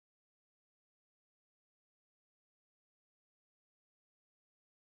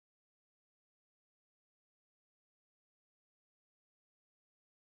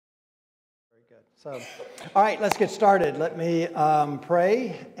So, all right, let's get started. Let me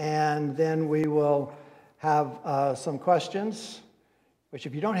pray, and then we will have some questions, which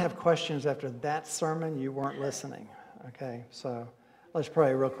if you don't have questions after that sermon, you weren't listening. Okay, so let's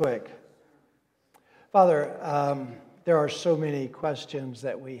pray real quick. Father, there are so many questions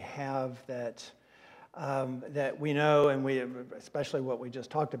that we have that we know, and we, especially what we just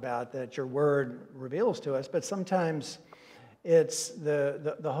talked about, that your word reveals to us, but sometimes it's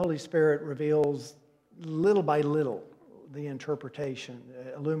the Holy Spirit reveals little by little the interpretation,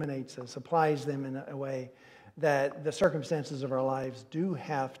 illuminates us, applies them in a way that the circumstances of our lives do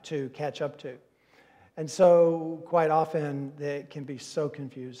have to catch up to. And so quite often it can be so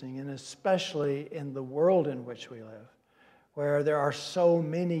confusing, and especially in the world in which we live, where there are so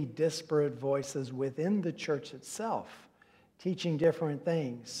many disparate voices within the church itself teaching different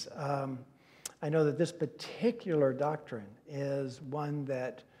things. I know that this particular doctrine is one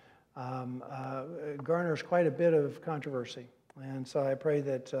that garners quite a bit of controversy. And so I pray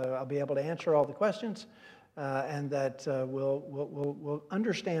that I'll be able to answer all the questions and that we'll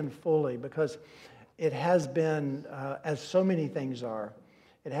understand fully, because it has been, as so many things are,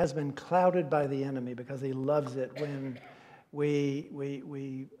 it has been clouded by the enemy because he loves it when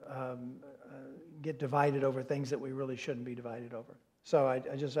we get divided over things that we really shouldn't be divided over. So I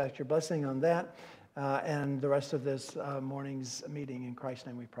just ask your blessing on that and the rest of this morning's meeting. In Christ's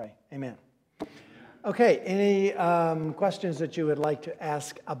name we pray. Amen. Okay, any questions that you would like to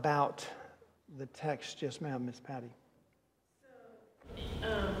ask about the text? Yes, ma'am, Miss Patty.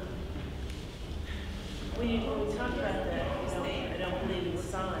 So, when we talk about that, I don't believe in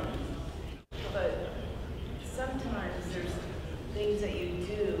signs, but sometimes there's things that you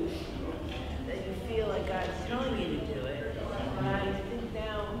do that you feel like God's telling you to do it. But I think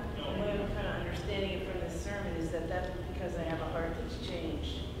now, the way I'm kind of understanding it from this sermon is that that's because I have a heart that's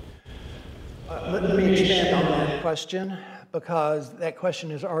changed. Let me expand on that question, because that question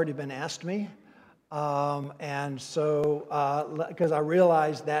has already been asked me. And so, because I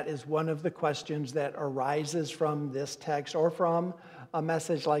realize that is one of the questions that arises from this text or from a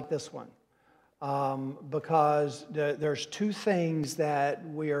message like this one. Because there's two things that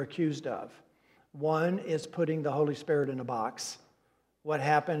we are accused of. One is putting the Holy Spirit in a box. What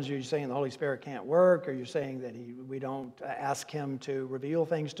happens? You're saying the Holy Spirit can't work, or you're saying that we don't ask him to reveal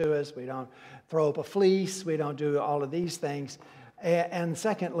things to us, we don't throw up a fleece, we don't do all of these things. And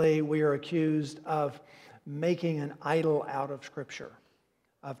secondly, we are accused of making an idol out of Scripture,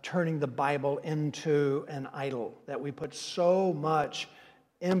 of turning the Bible into an idol, that we put so much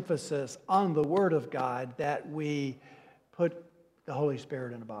emphasis on the Word of God that we put the Holy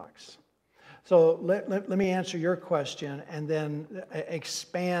Spirit in a box. So let me answer your question and then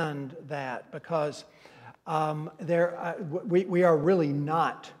expand that, because we are really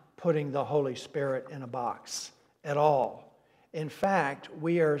not putting the Holy Spirit in a box at all. In fact,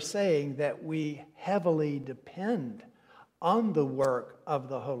 we are saying that we heavily depend on the work of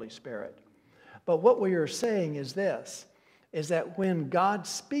the Holy Spirit. But what we are saying is this, is that when God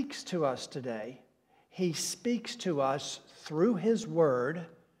speaks to us today, he speaks to us through his word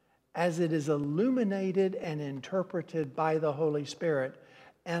as it is illuminated and interpreted by the Holy Spirit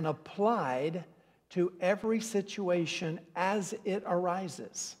and applied to every situation as it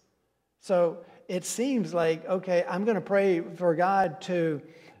arises. So it seems like, okay, I'm going to pray for God to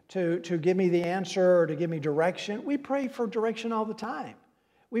give me the answer or to give me direction. We pray for direction all the time.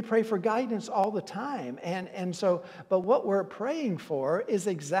 We pray for guidance all the time. And so, but what we're praying for is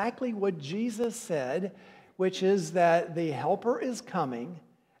exactly what Jesus said, which is that the Helper is coming,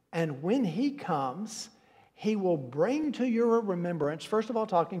 and when he comes, he will bring to your remembrance, first of all,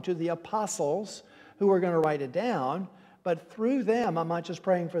 talking to the apostles who are going to write it down, but through them, I'm not just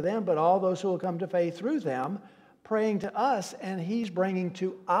praying for them, but all those who will come to faith through them, praying to us, and he's bringing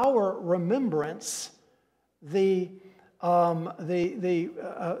to our remembrance the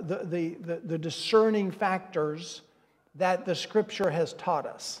discerning factors that the Scripture has taught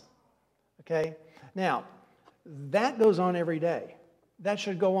us. Okay? Now, that goes on every day. That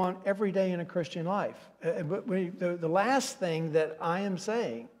should go on every day in a Christian life. But the last thing that I am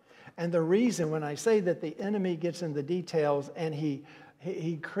saying, and the reason when I say that the enemy gets in the details and he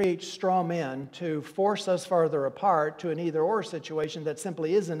creates straw men to force us farther apart to an either-or situation that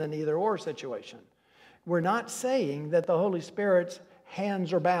simply isn't an either-or situation. We're not saying that the Holy Spirit's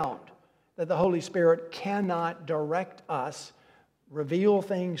hands are bound, that the Holy Spirit cannot direct us, reveal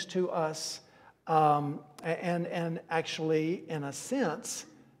things to us, and actually, in a sense,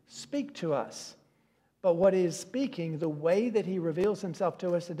 speak to us. But what he is speaking, the way that he reveals himself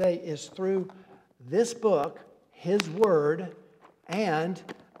to us today is through this book, his word, and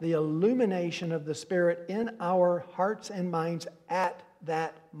the illumination of the Spirit in our hearts and minds at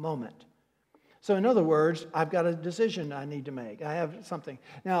that moment. So in other words, I've got a decision I need to make. I have something.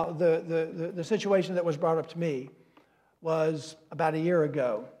 Now, the situation that was brought up to me was about a year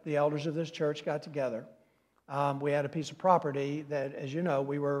ago. The elders of this church got together. We had a piece of property that, as you know,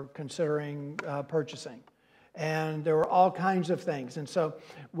 we were considering purchasing. And there were all kinds of things. And so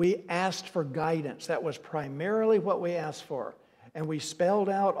we asked for guidance. That was primarily what we asked for. And we spelled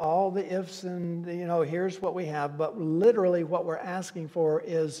out all the ifs and, here's what we have. But literally what we're asking for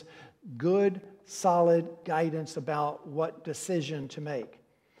is good, solid guidance about what decision to make.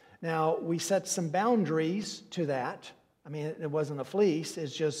 Now, we set some boundaries to that. I mean, it wasn't a fleece.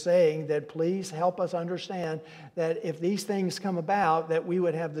 It's just saying that please help us understand that if these things come about, that we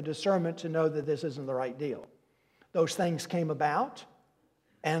would have the discernment to know that this isn't the right deal. Those things came about,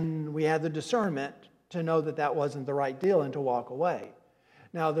 and we had the discernment to know that that wasn't the right deal and to walk away.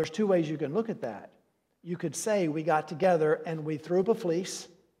 Now, there's two ways you can look at that. You could say we got together and we threw up a fleece,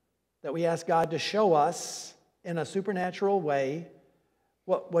 that we asked God to show us in a supernatural way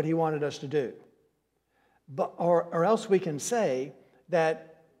what He wanted us to do. But, or else we can say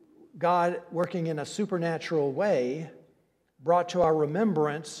that God, working in a supernatural way, brought to our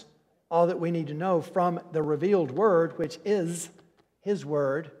remembrance all that we need to know from the revealed Word, which is His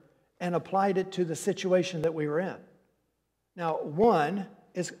Word, and applied it to the situation that we were in. Now, one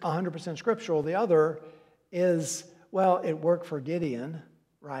is 100% scriptural. The other is, well, it worked for Gideon,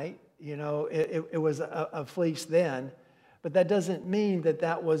 right? It was a fleece then. But that doesn't mean that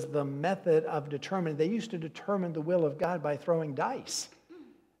that was the method of determining. They used to determine the will of God by throwing dice.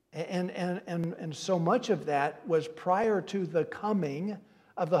 And so much of that was prior to the coming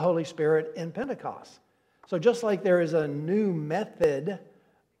of the Holy Spirit in Pentecost. So just like there is a new method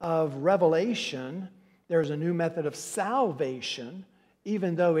of revelation, there's a new method of salvation,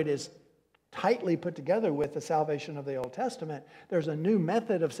 even though it is tightly put together with the salvation of the Old Testament, there's a new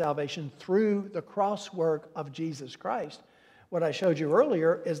method of salvation through the cross work of Jesus Christ. What I showed you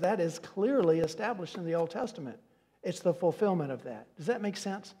earlier is that is clearly established in the Old Testament. It's the fulfillment of that. Does that make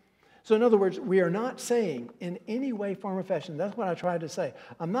sense? So in other words, we are not saying in any way, form, or fashion, that's what I tried to say.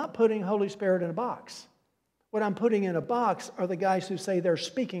 I'm not putting Holy Spirit in a box. What I'm putting in a box are the guys who say they're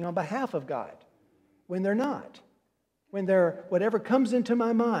speaking on behalf of God, when they're not. When whatever comes into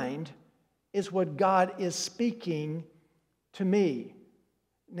my mind is what God is speaking to me.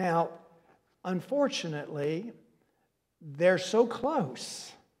 Now, unfortunately, they're so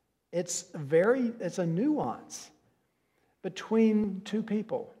close. It's a nuance between two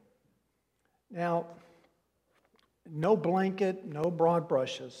people. Now, no blanket, no broad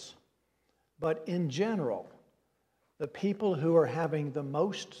brushes, but in general, the people who are having the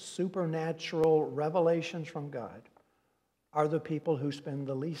most supernatural revelations from God are the people who spend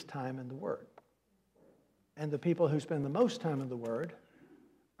the least time in the Word. And the people who spend the most time in the Word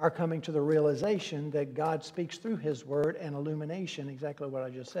are coming to the realization that God speaks through His Word and illumination, exactly what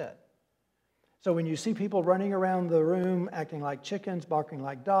I just said. So when you see people running around the room acting like chickens, barking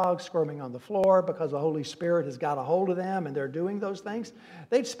like dogs, squirming on the floor because the Holy Spirit has got a hold of them and they're doing those things,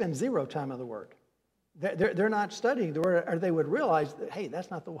 they'd spend zero time in the Word. They're not studying the Word, or they would realize that, hey, that's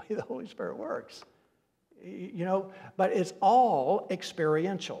not the way the Holy Spirit works. But it's all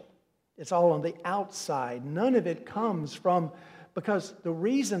experiential. It's all on the outside. None of it comes from, because the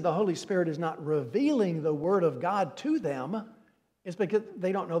reason the Holy Spirit is not revealing the Word of God to them is because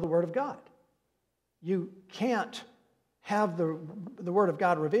they don't know the Word of God. You can't have the Word of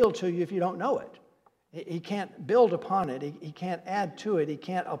God revealed to you if you don't know it. He can't build upon it. He can't add to it. He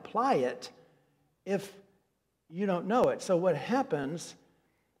can't apply it if you don't know it. So what happens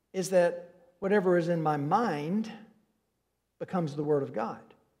is that whatever is in my mind becomes the Word of God.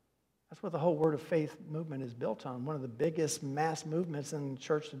 That's what the whole Word of Faith movement is built on. One of the biggest mass movements in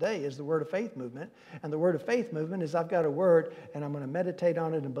church today is the Word of Faith movement. And the Word of Faith movement is I've got a word and I'm going to meditate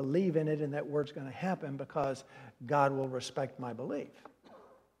on it and believe in it, and that word's going to happen because God will respect my belief.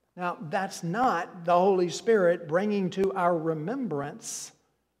 Now, that's not the Holy Spirit bringing to our remembrance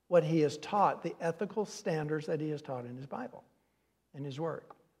what He has taught, the ethical standards that He has taught in His Bible, in His Word.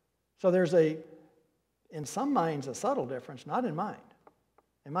 So there's in some minds, a subtle difference, not in mine.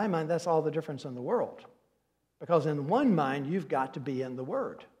 In my mind, that's all the difference in the world. Because in one mind, you've got to be in the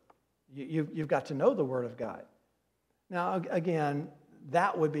Word. You've got to know the Word of God. Now, again,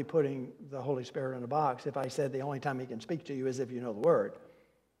 that would be putting the Holy Spirit in a box if I said the only time He can speak to you is if you know the Word.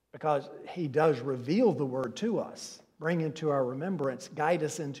 Because He does reveal the Word to us, bring into our remembrance, guide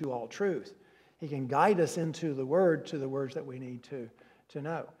us into all truth. He can guide us into the Word, to the words that we need to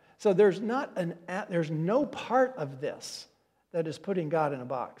know. So there's no part of this that is putting God in a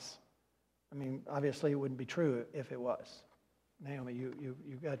box. I mean, obviously it wouldn't be true if it was. Naomi, you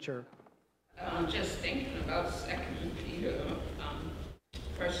got your... I'm just thinking about 2 Peter,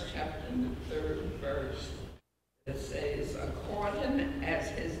 first chapter and the 3rd verse. It says, according as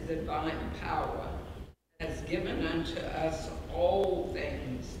his divine power has given unto us all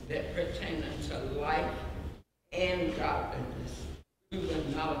things that pertain unto life and godliness, through the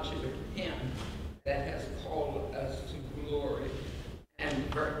knowledge of him that has called us to glory and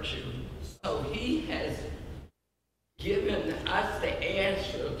virtue. So he has given us the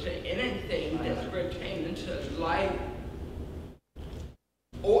answer to anything that's pertaining to life.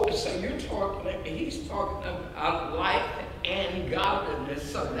 Or so he's talking about life and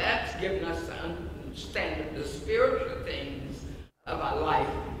godliness. So that's giving us the understanding of the spiritual things of our life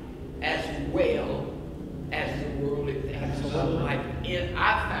as well as the worldly things of our life. And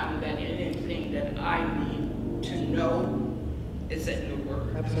I found that anything that I need to know is in the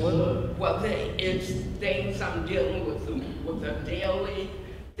Word. Absolutely. Whether it's things I'm dealing with a daily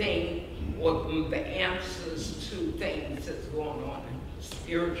thing, or the answers to things that's going on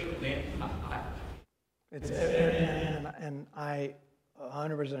spiritually in my life. And I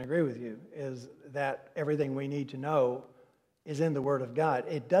 100% agree with you, is that everything we need to know is in the Word of God.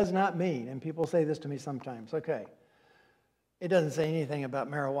 It does not mean, and people say this to me sometimes, okay, it doesn't say anything about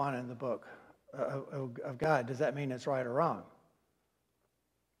marijuana in the book of God. Does that mean it's right or wrong?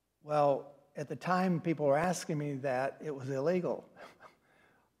 Well, at the time people were asking me that, it was illegal.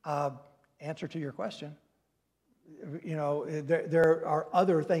 Answer to your question. You know, there are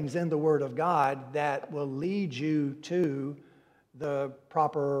other things in the Word of God that will lead you to the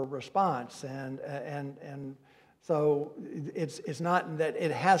proper response, and so it's not that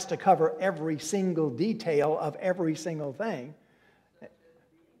it has to cover every single detail of every single thing,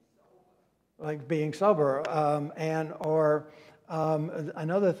 like being sober,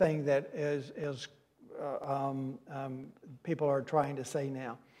 another thing that is people are trying to say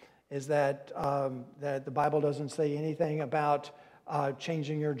now is that the Bible doesn't say anything about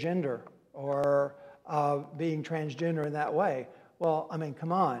changing your gender or being transgender in that way. Well, I mean,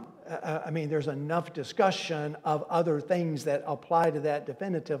 come on. I mean, there's enough discussion of other things that apply to that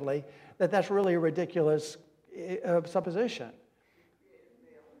definitively that's really a ridiculous supposition.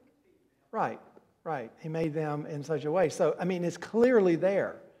 Right. He made them in such a way. So, I mean, it's clearly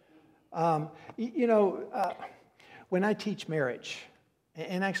there. When I teach marriage,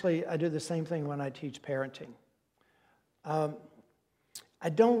 and actually I do the same thing when I teach parenting, the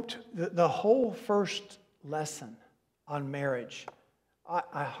whole first lesson on marriage,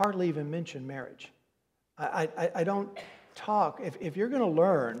 I hardly even mention marriage. I don't talk. If you're going to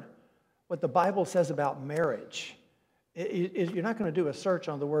learn what the Bible says about marriage, you're not going to do a search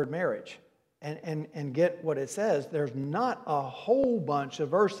on the word marriage and get what it says. There's not a whole bunch of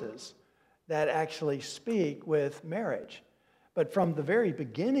verses that actually speak with marriage. But from the very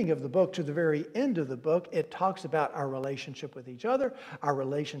beginning of the book to the very end of the book, it talks about our relationship with each other, our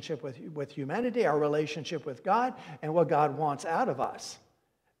relationship with humanity, our relationship with God, and what God wants out of us.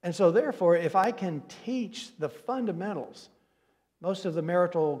 And so therefore, if I can teach the fundamentals, most of the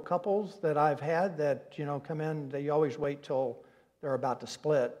marital couples that I've had that, come in, they always wait till they're about to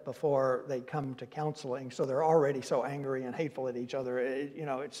split before they come to counseling. So they're already so angry and hateful at each other.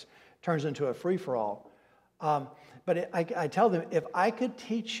 It turns into a free-for-all. But I tell them, if I could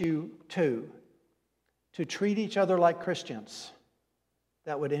teach you to treat each other like Christians,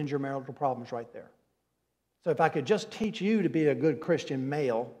 that would end your marital problems right there. So if I could just teach you to be a good Christian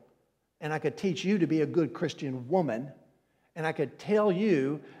male, and I could teach you to be a good Christian woman, and I could tell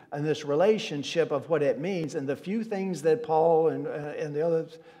you in this relationship of what it means, and the few things that Paul and the other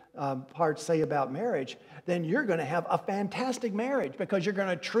parts say about marriage, then you're going to have a fantastic marriage because you're going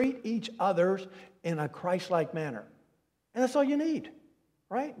to treat each other in a Christ-like manner. And that's all you need,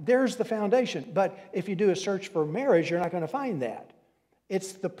 right? There's the foundation. But if you do a search for marriage, you're not going to find that.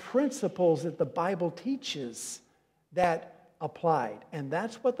 It's the principles that the Bible teaches that applied. And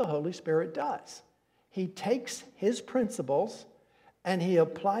that's what the Holy Spirit does. He takes his principles and he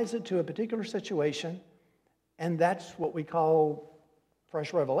applies it to a particular situation, and that's what we call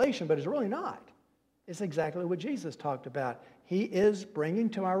fresh revelation, but it's really not. It's exactly what Jesus talked about. He is bringing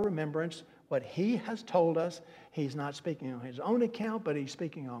to our remembrance what he has told us. He's not speaking on his own account, but he's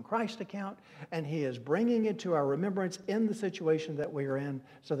speaking on Christ's account, and he is bringing it to our remembrance in the situation that we are in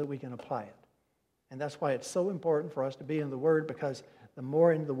so that we can apply it. And that's why it's so important for us to be in the Word, because the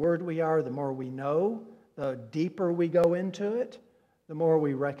more in the Word we are, the more we know, the deeper we go into it, the more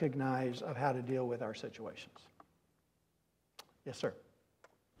we recognize of how to deal with our situations. Yes, sir.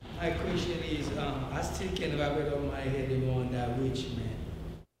 My question is, I still can't wrap it on my head on that rich man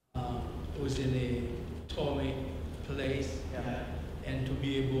was in a torment place, and to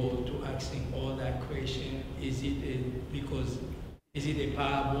be able to ask him all that question, is it a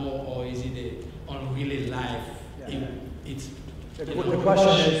parable or is it a unreal life? Yeah. It's The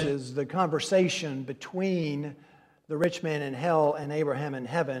question is the conversation between the rich man in hell and Abraham in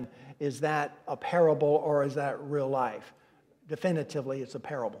heaven, is that a parable or is that real life? Definitively, it's a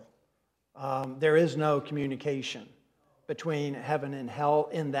parable. There is no communication between heaven and hell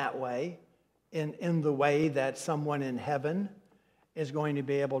in that way, in the way that someone in heaven is going to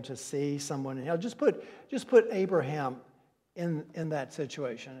be able to see someone in hell. Just put Abraham in that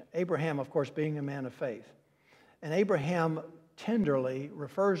situation. Abraham, of course, being a man of faith. And Abraham tenderly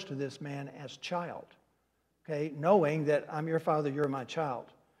refers to this man as child, okay, knowing that I'm your father, you're my child.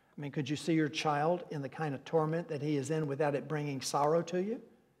 I mean, could you see your child in the kind of torment that he is in without it bringing sorrow to you,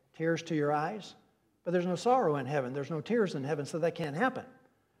 tears to your eyes? But there's no sorrow in heaven. There's no tears in heaven, so that can't happen.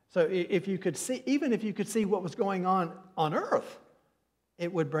 So if you could see, even if you could see what was going on earth,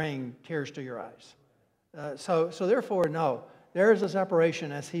 it would bring tears to your eyes. So therefore, no, there is a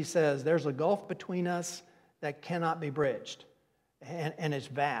separation, as he says. There's a gulf between us that cannot be bridged, and it's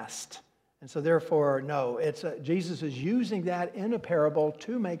vast. And so therefore, no, Jesus is using that in a parable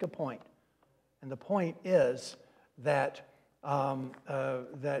to make a point. And the point is that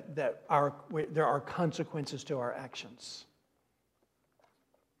there are consequences to our actions.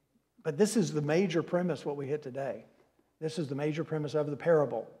 But this is the major premise, what we hit today. This is the major premise of the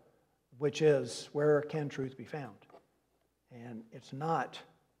parable, which is, where can truth be found? And it's not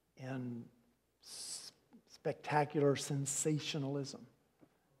in spectacular sensationalism.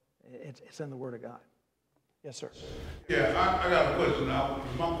 It's in the Word of God. Yes, sir. Yeah, I got a question.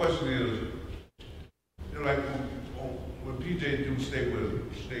 My question is, you know, like when PJ do stay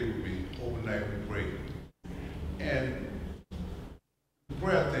with me overnight, we pray. And the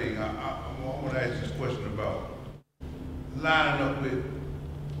prayer thing, I'm going to ask this question about lining up with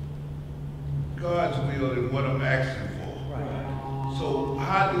God's will and what I'm asking for. Right. So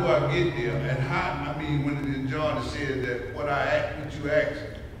how do I get there? And how, I mean, when in John it said that what you ask,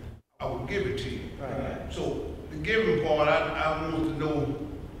 I will give it to you. Right. So the giving part, I want to know,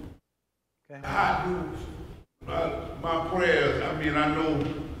 Okay. how do my prayers, I mean, I know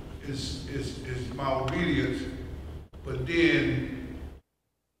it's my obedience, but then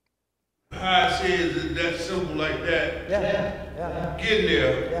how it says it that simple like that, getting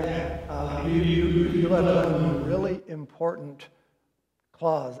there. You let a really important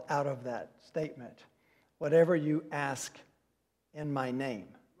clause out of that statement. Whatever you ask in my name,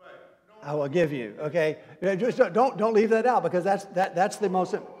 I will give you. Okay, just don't leave that out, because that's the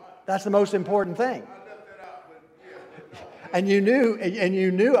most important thing. And you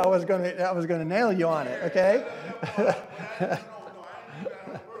knew I was going to nail you on it. Okay.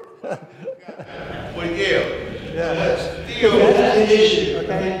 Well, yeah. That's the issue.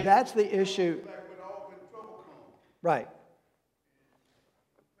 Okay, that's the issue. Right.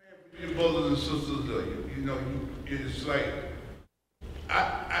 Your brothers and sisters, you know, it's like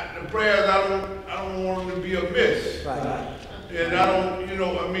the prayers. I don't want them to be amiss. Right. And I don't, you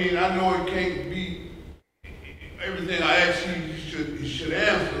know, I mean, I know it can't be everything I ask you should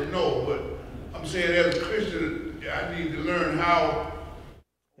answer. No, but I'm saying as a Christian, I need to learn how,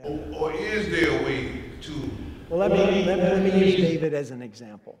 or is there a way to? Well, let me use David as an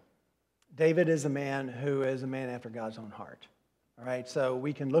example. David is a man who is a man after God's own heart. All right, so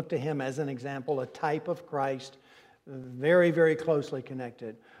we can look to him as an example, a type of Christ, very, very closely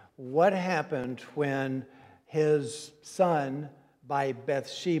connected. What happened when his son by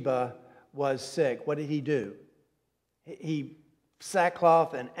Bathsheba was sick? What did he do? He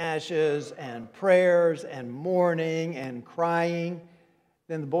sackcloth and ashes and prayers and mourning and crying.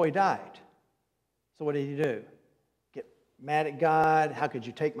 Then the boy died. So what did he do? Get mad at God? How could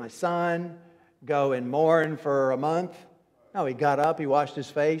you take my son? Go and mourn for a month? No, he got up, he washed his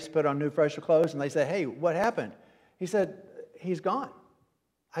face, put on new, fresher clothes, and they said, hey, what happened? He said, he's gone.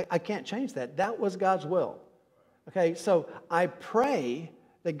 I can't change that. That was God's will. Okay, so I pray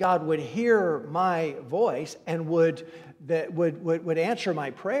that God would hear my voice and would answer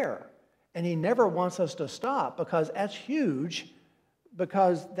my prayer. And he never wants us to stop, because that's huge,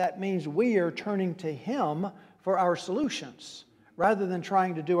 because that means we are turning to him for our solutions, rather than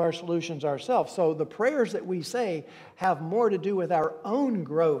trying to do our solutions ourselves. So the prayers that we say have more to do with our own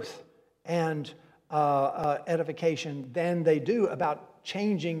growth and edification than they do about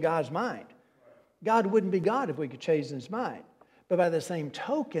changing God's mind. God wouldn't be God if we could change his mind. But by the same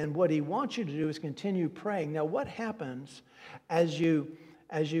token, what he wants you to do is continue praying. Now, what happens as you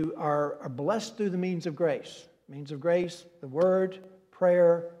as you are blessed through the means of grace, the word,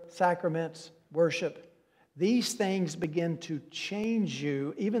 prayer, sacraments, worship, these things begin to change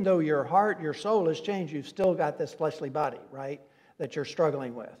you. Even though your heart, your soul has changed, you've still got this fleshly body, right, that you're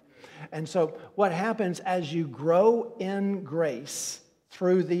struggling with. And so what happens as you grow in grace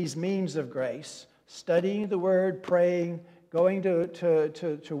through these means of grace, studying the word, praying, going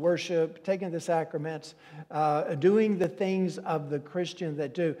to worship, taking the sacraments, doing the things of the Christian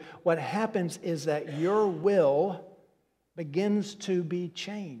that do, what happens is that your will begins to be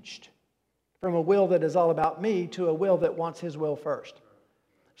changed from a will that is all about me to a will that wants His will first.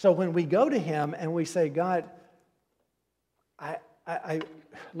 So when we go to Him and we say, God,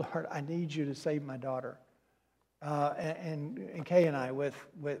 Lord, I need you to save my daughter. And Kay and I with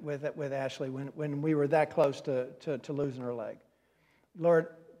Ashley when we were that close to losing her leg. Lord,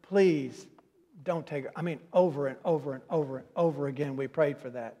 please don't take her. I mean, over and over and over and over again we prayed for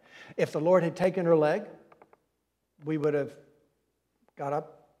that. If the Lord had taken her leg, we would have got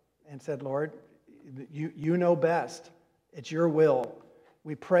up and said, Lord, you know best. It's your will.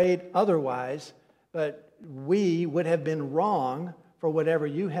 We prayed otherwise, but we would have been wrong for whatever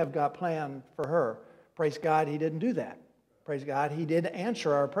you have got planned for her. Praise God, He didn't do that. Praise God, He did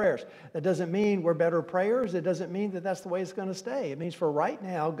answer our prayers. That doesn't mean we're better prayers. It doesn't mean that that's the way it's going to stay. It means for right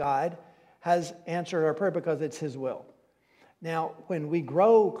now, God has answered our prayer because it's His will. Now, when we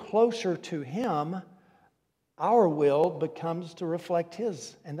grow closer to Him, our will becomes to reflect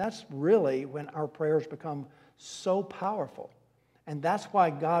His. And that's really when our prayers become so powerful. And that's why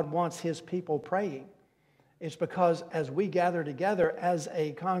God wants His people praying. It's because as we gather together as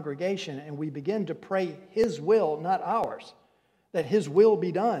a congregation and we begin to pray His will, not ours, that His will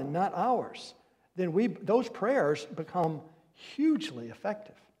be done, not ours, then those prayers become hugely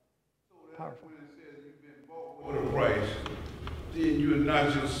effective. Powerful. When it says you've been bought with a price, then you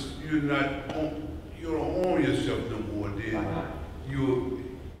don't own yourself no more. Then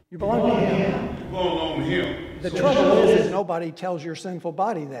you belong to Him. You belong to Him. The trouble is nobody tells your sinful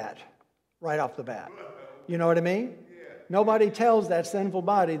body that right off the bat. You know what I mean? Yeah. Nobody tells that sinful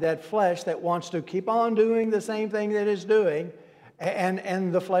body, that flesh that wants to keep on doing the same thing that it's doing,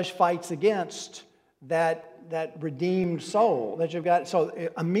 and the flesh fights against that redeemed soul that you've got. So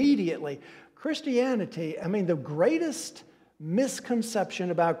immediately, Christianity, I mean, the greatest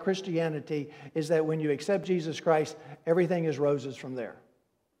misconception about Christianity is that when you accept Jesus Christ, everything is roses from there.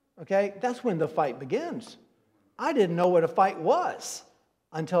 Okay? That's when the fight begins. I didn't know what a fight was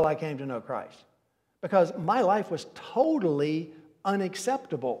until I came to know Christ. Because my life was totally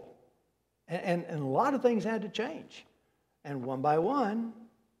unacceptable. And a lot of things had to change. And one by one,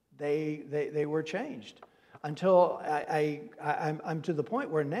 they were changed. Until I'm to the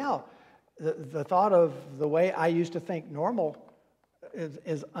point where now the thought of the way I used to think normal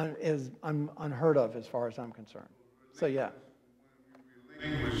is unheard of as far as I'm concerned. So yeah.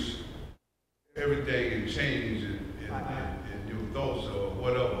 When we relinquish everything and change and your thoughts or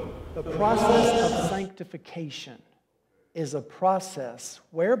whatever. The process of sanctification is a process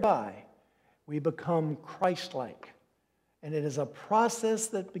whereby we become Christ-like. And it is a process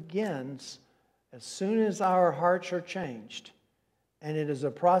that begins as soon as our hearts are changed. And it is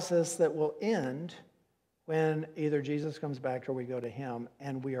a process that will end when either Jesus comes back or we go to Him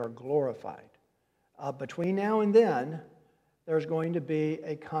and we are glorified. Between now and then, there's going to be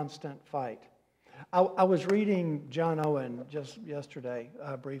a constant fight. I was reading John Owen just yesterday,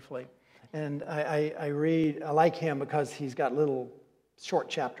 briefly, and I like him because he's got little short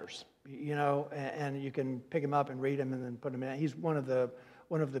chapters, you know, and you can pick him up and read him and then put him in. He's one of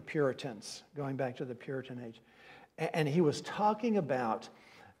the Puritans, going back to the Puritan age, and he was talking about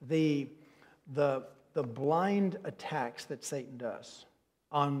the blind attacks that Satan does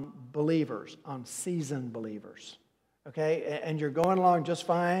on believers, on seasoned believers. Okay, and you're going along just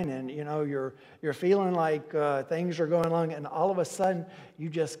fine, and you know you're feeling like things are going along, and all of a sudden you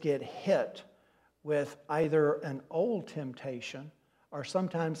just get hit with either an old temptation or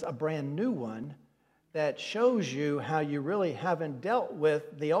sometimes a brand new one that shows you how you really haven't dealt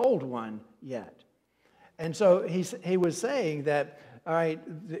with the old one yet. And so he was saying that, all right,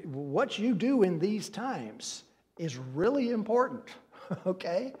 what you do in these times is really important,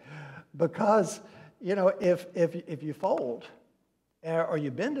 okay, because you know, if you fold or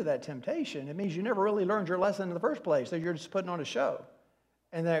you've been to that temptation, it means you never really learned your lesson in the first place. So you're just putting on a show.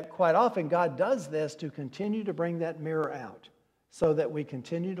 And that quite often God does this to continue to bring that mirror out so that we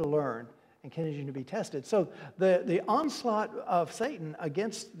continue to learn and continue to be tested. So the onslaught of Satan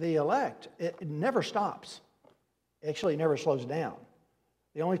against the elect, it never stops. Actually, it never slows down.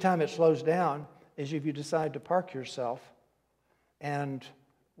 The only time it slows down is if you decide to park yourself and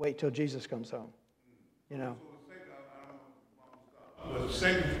wait till Jesus comes home. You know. But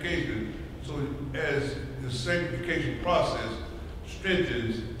sanctification, so as the sanctification process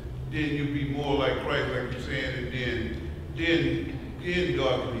strengthens, then you be more like Christ, like you're saying, and then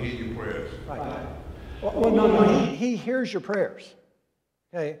God can hear your prayers. Right. Well, no, he hears your prayers.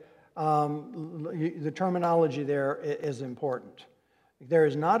 Okay. The terminology there is important. There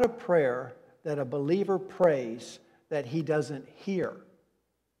is not a prayer that a believer prays that he doesn't hear.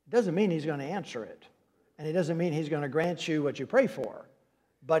 It doesn't mean he's going to answer it. And it doesn't mean he's going to grant you what you pray for.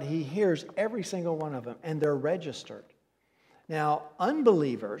 But he hears every single one of them, and they're registered. Now,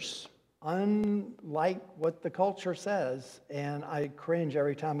 unbelievers, unlike what the culture says, and I cringe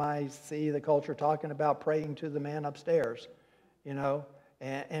every time I see the culture talking about praying to the man upstairs, you know,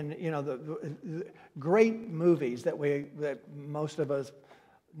 and you know, the great movies that most of us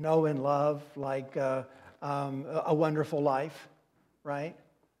know and love, like A Wonderful Life, right?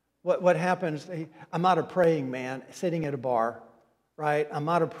 What happens? I'm not a praying man sitting at a bar, right? I'm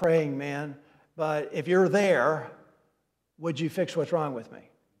not a praying man, but if you're there, would you fix what's wrong with me?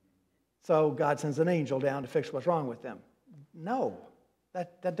 So God sends an angel down to fix what's wrong with them. No,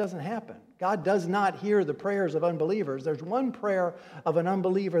 that doesn't happen. God does not hear the prayers of unbelievers. There's one prayer of an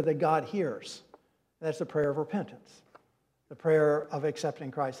unbeliever that God hears. That's the prayer of repentance, the prayer of accepting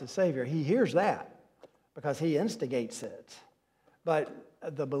Christ as Savior. He hears that because He instigates it. But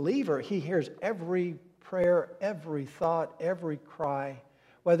the believer, he hears every prayer, every thought, every cry,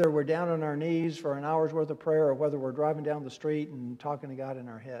 whether we're down on our knees for an hour's worth of prayer or whether we're driving down the street and talking to God in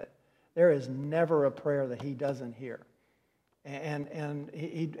our head. There is never a prayer that He doesn't hear. And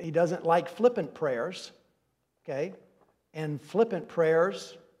he doesn't like flippant prayers, okay? And flippant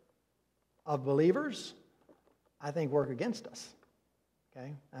prayers of believers, I think, work against us.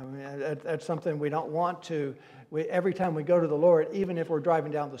 Okay, I mean, that's something we don't want to. Every time we go to the Lord, even if we're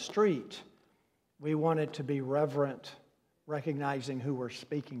driving down the street, we want it to be reverent, recognizing who we're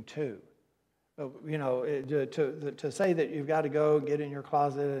speaking to. You know, to say that you've got to go get in your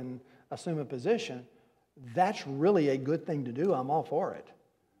closet and assume a position, that's really a good thing to do. I'm all for it.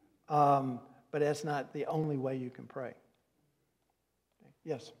 But that's not the only way you can pray. Okay.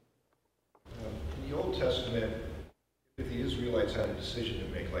 Yes? In the Old Testament, if the Israelites had a decision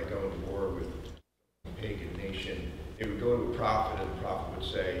to make, like going to war with a pagan nation, they would go to a prophet, and the prophet would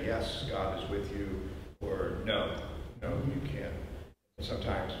say, yes, God is with you, or no, you can't. And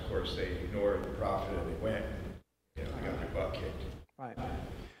sometimes, of course, they ignored the prophet and they went, they got their butt kicked, Right.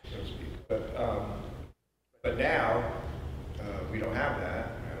 so to speak. But now, we don't have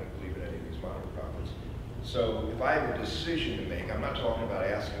that. I don't believe in any of these modern prophets. So if I have a decision to make, I'm not talking about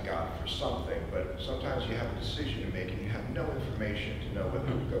asking God for something, but sometimes you have a decision to make and you have no information to know whether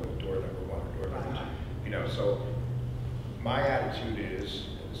to go with door number one or door number two. You know, so my attitude is,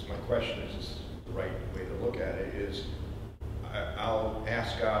 and this is my question, is this the right way to look at it, is I'll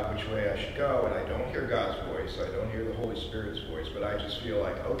ask God which way I should go, and I don't hear God's voice, I don't hear the Holy Spirit's voice, but I just feel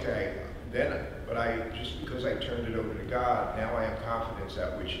like, okay, just because I turned it over to God, now I have confidence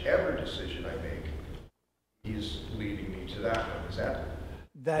that whichever decision I make, He's leading me to that one. Is that?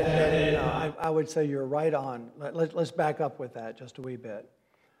 I would say you're right on. Let's back up with that just a wee bit.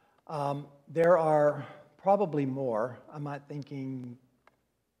 There are probably more. I'm not thinking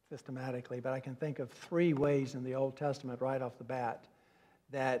systematically, but I can think of 3 ways in the Old Testament right off the bat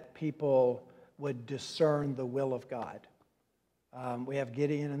that people would discern the will of God. We have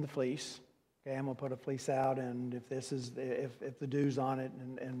Gideon and the fleece. Okay, I'm going to put a fleece out, and if the dew's on it,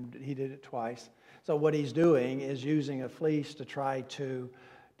 and he did it twice. So what he's doing is using a fleece to try to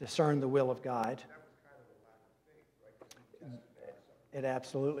discern the will of God. It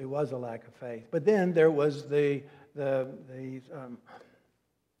absolutely was a lack of faith. But then there was the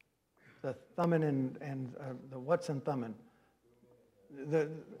thummim and the what's in thummim? The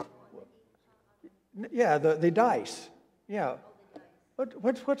dice. Yeah.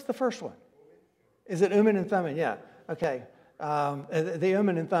 What's the first one? Is it Urim and Thummim? Yeah. Okay. The Urim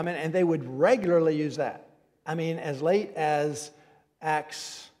and Thummim, and they would regularly use that. I mean, as late as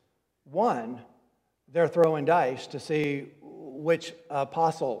Acts 1, they're throwing dice to see which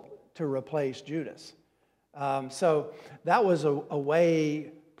apostle to replace Judas. So that was a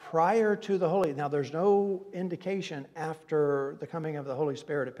way prior to the Holy. Now, there's no indication after the coming of the Holy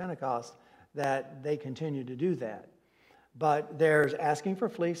Spirit at Pentecost that they continue to do that. But there's asking for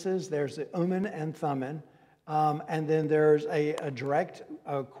fleeces, there's the Urim and Thummim, and then there's a direct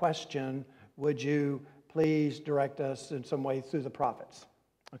question, would you please direct us in some way through the prophets?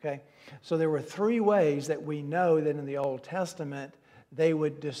 Okay? So there were 3 ways that we know that in the Old Testament they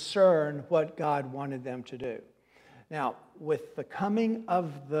would discern what God wanted them to do. Now, with the coming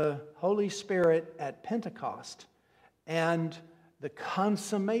of the Holy Spirit at Pentecost and the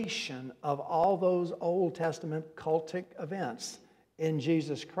consummation of all those Old Testament cultic events in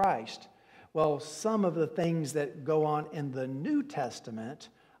Jesus Christ, well, some of the things that go on in the New Testament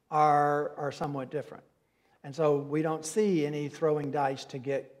are somewhat different. And so we don't see any throwing dice to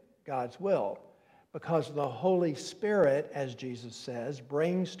get God's will, because the Holy Spirit, as Jesus says,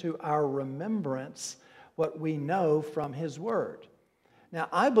 brings to our remembrance what we know from His Word. Now,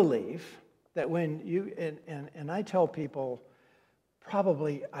 I believe that when you, and I tell people,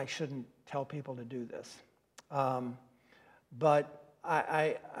 probably I shouldn't tell people to do this, but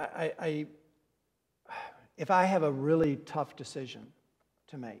if I have a really tough decision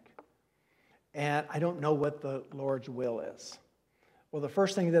to make, and I don't know what the Lord's will is, well, the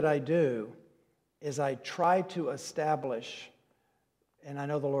first thing that I do is I try to establish, and I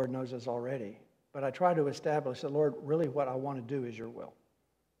know the Lord knows this already, but I try to establish that, Lord, really what I want to do is your will.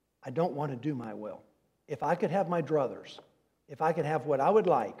 I don't want to do my will. If I could have my druthers, if I could have what I would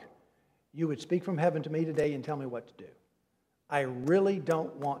like, you would speak from heaven to me today and tell me what to do. I really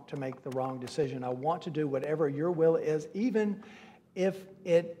don't want to make the wrong decision. I want to do whatever your will is, even if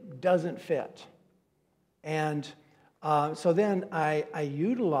it doesn't fit. And so then I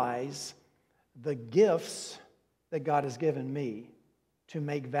utilize the gifts that God has given me to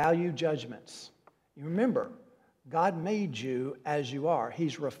make value judgments. You remember, God made you as you are.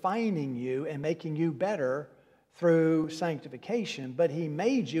 He's refining you and making you better through sanctification, but He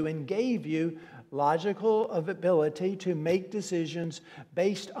made you and gave you logical ability to make decisions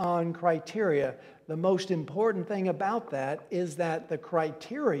based on criteria. The most important thing about that is that the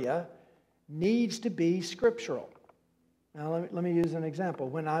criteria needs to be scriptural. Now, let me use an example.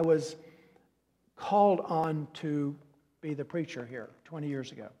 When I was called on to be the preacher here 20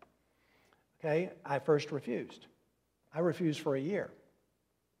 years ago, okay, I first refused. I refused for a year,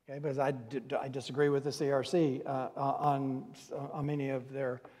 okay, because I disagree with the CRC on many of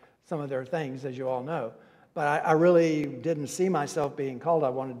some of their things, as you all know. But I really didn't see myself being called. I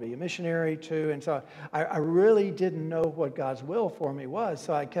wanted to be a missionary too, and so I really didn't know what God's will for me was.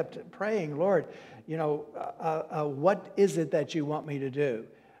 So I kept praying, Lord, what is it that you want me to do?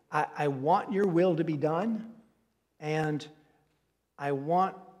 I want your will to be done, and I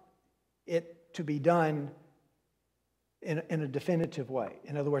want it to be done in a definitive way.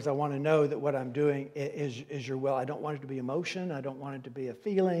 In other words, I want to know that what I'm doing is your will. I don't want it to be emotion. I don't want it to be a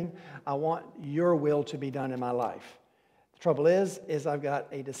feeling. I want your will to be done in my life. The trouble is I've got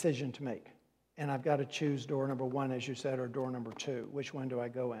a decision to make, and I've got to choose door number 1, as you said, or door number 2. Which one do I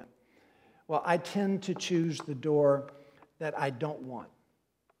go in? Well, I tend to choose the door that I don't want.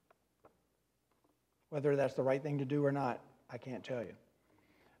 Whether that's the right thing to do or not, I can't tell you.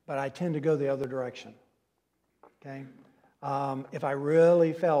 But I tend to go the other direction. Okay? If I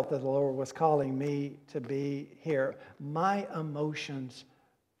really felt that the Lord was calling me to be here, my emotions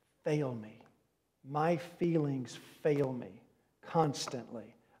fail me. My feelings fail me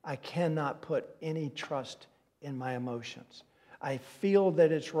constantly. I cannot put any trust in my emotions. I feel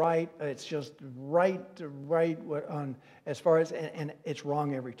that it's right. It's just right on as far as, and it's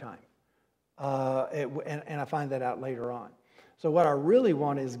wrong every time. And I find that out later on. So what I really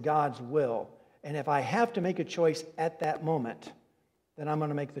want is God's will. And if I have to make a choice at that moment, then I'm going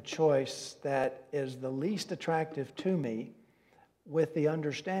to make the choice that is the least attractive to me, with the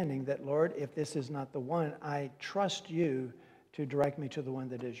understanding that, Lord, if this is not the one, I trust you to direct me to the one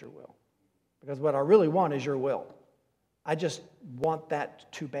that is your will. Because what I really want is your will. I just want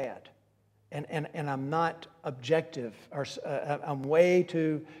that too bad. And I'm not objective, or I'm way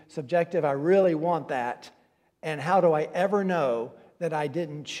too subjective. I really want that. And how do I ever know that I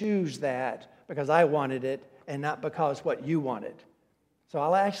didn't choose that because I wanted it and not because what you wanted? So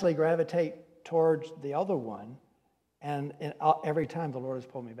I'll actually gravitate towards the other one, and every time the Lord has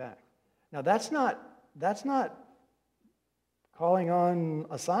pulled me back. Now that's not calling on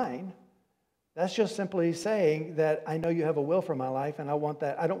a sign. That's just simply saying that I know you have a will for my life, and I want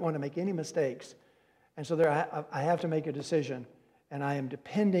that. I don't want to make any mistakes. And so I have to make a decision, and I am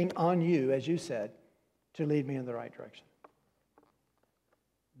depending on you, as you said, to lead me in the right direction.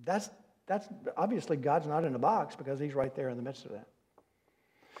 That's obviously God's not in a box, because He's right there in the midst of that.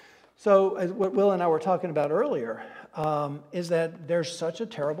 So as what Will and I were talking about earlier, is that there's such a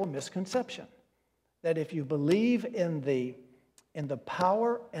terrible misconception that if you believe in the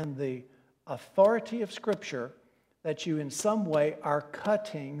power and the authority of Scripture, that you in some way are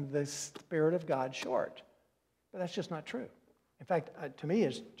cutting the Spirit of God short. But that's just not true. In fact, to me,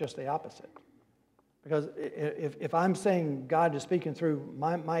 it's just the opposite. Because if I'm saying God is speaking through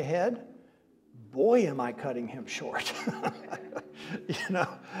my head, boy, am I cutting him short.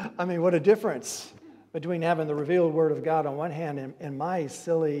 I mean, what a difference between having the revealed Word of God on one hand and my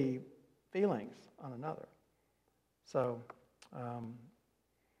silly feelings on another. So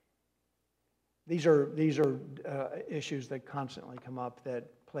these are issues that constantly come up that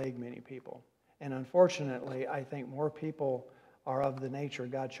plague many people. And unfortunately, I think more people are of the nature,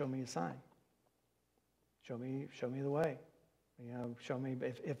 God, show me a sign. Show me the way. Show me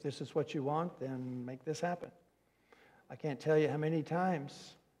if this is what you want, then make this happen. I can't tell you how many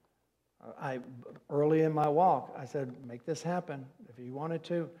times early in my walk, I said, make this happen. If you wanted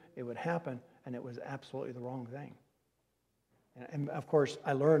to, it would happen. And it was absolutely the wrong thing. And of course,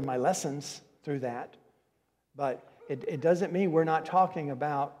 I learned my lessons through that. But it doesn't mean we're not talking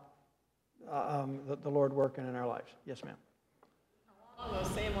about the Lord working in our lives. Yes, ma'am. Along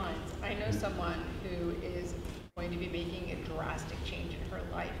those same lines, I know someone who is going to be making a drastic change in her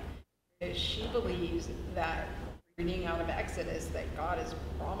life. She believes that reading out of Exodus that God has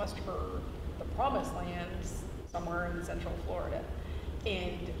promised her the promised land somewhere in Central Florida.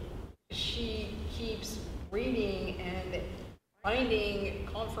 And she keeps reading and finding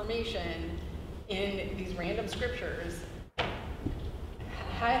confirmation in these random scriptures.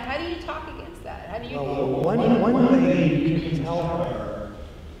 How do you talk against that? How do you? Well, one thing you can tell her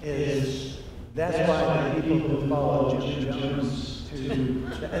is that's why the people who follow Jim Jones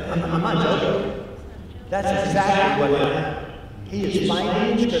I'm not joking. That's exactly what happened. He is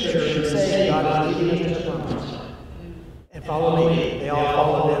finding scripture and saying God is leading us to the promised land. And follow me. They all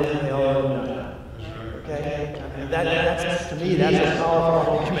followed him and they all done that. Okay? And that's to me, that's a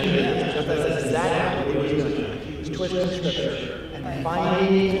powerful argument. Because that's exactly what he was doing. He was twisting scripture and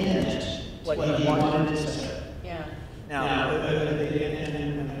finding in it what he wanted to say. Yeah. Now,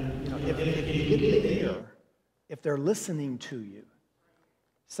 if you get the ear, if they're listening to you,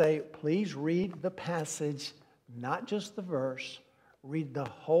 say, please read the passage, not just the verse, read the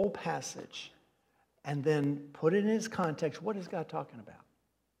whole passage, and then put it in its context. What is God talking about?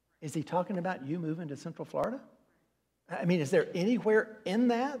 Is he talking about you moving to Central Florida? I mean, is there anywhere in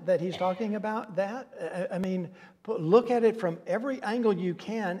that he's talking about that? I mean, look at it from every angle you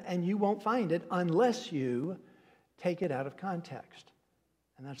can, and you won't find it unless you take it out of context.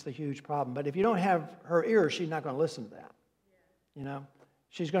 And that's the huge problem. But if you don't have her ear, she's not going to listen to that. You know?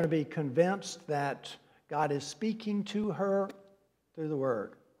 She's going to be convinced that God is speaking to her through the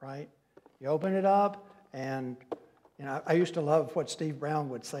Word, right? You open it up, and I used to love what Steve Brown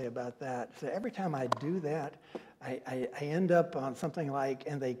would say about that. So every time I do that, I end up on something like,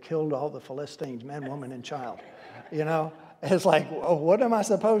 and they killed all the Philistines, man, woman, and child. It's like, well, what am I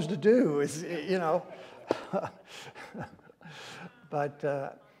supposed to do? But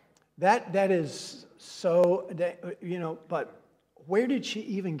that is so, but where did she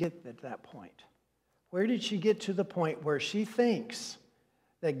even get at that point? Where did she get to the point where she thinks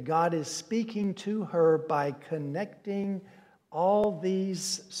that God is speaking to her by connecting all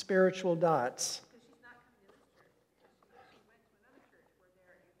these spiritual dots?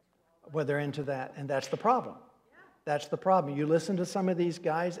 Where they're into that, and that's the problem. That's the problem. You listen to some of these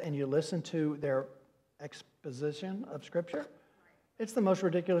guys and you listen to their exposition of Scripture, it's the most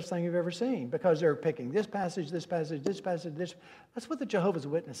ridiculous thing you've ever seen, because they're picking this passage, this passage, this passage, this. That's what the Jehovah's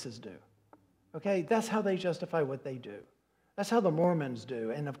Witnesses do. Okay? That's how they justify what they do. That's how the Mormons do.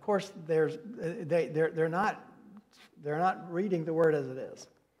 And of course, they're not reading the Word as it is.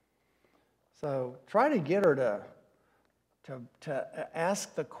 So try to get her to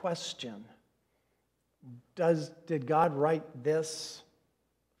ask the question, did God write this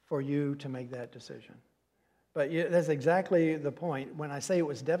for you to make that decision? But that's exactly the point. When I say it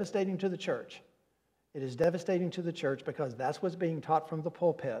was devastating to the church, it is devastating to the church because that's what's being taught from the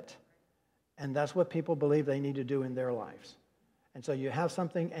pulpit, and that's what people believe they need to do in their lives. And so you have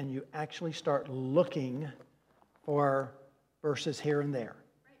something and you actually start looking for verses here and there.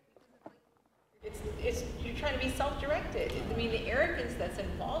 It's you're trying to be self-directed. I mean, the arrogance that's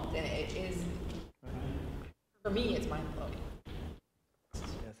involved in it is, for me, it's mind-blowing. Yes,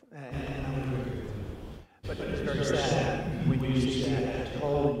 and I would agree with you. But it's very sad when you see that at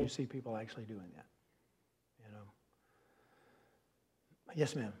all, and you see people actually doing that.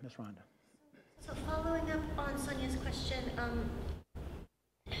 Yes, ma'am, Miss Rhonda. So following up on Sonia's question,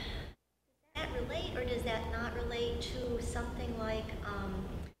 does that relate or does that not relate to something like,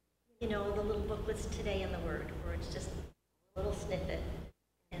 the little booklets today in the Word, where it's just a little snippet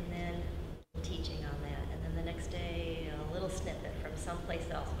and then teaching on that, and then the next day a little snippet from someplace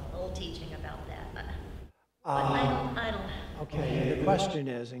else, a little teaching about that. But I don't. Okay, the question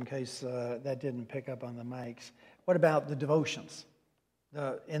is, in case that didn't pick up on the mics, what about the devotions?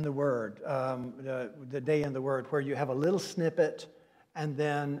 in the Word, the day in the Word, where you have a little snippet and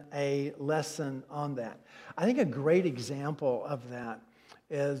then a lesson on that. I think a great example of that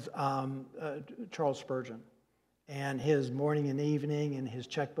is Charles Spurgeon and his morning and evening and his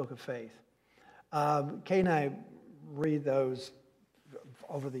checkbook of faith. Kay and I read those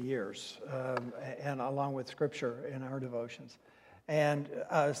over the years, and along with Scripture in our devotions. And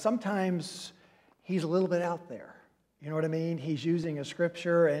sometimes he's a little bit out there. You know what I mean? He's using a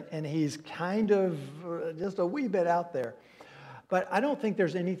Scripture, and he's kind of just a wee bit out there. But I don't think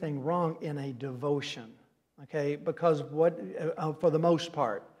there's anything wrong in a devotion, okay? Because for the most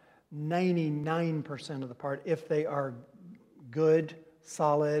part, 99% of the part, if they are good,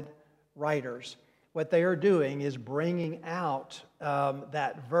 solid writers, what they are doing is bringing out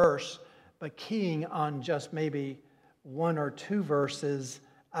that verse, but keying on just maybe one or two verses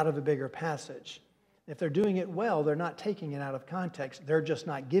out of a bigger passage. If they're doing it well, they're not taking it out of context. They're just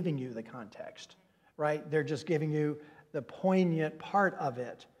not giving you the context, right? They're just giving you the poignant part of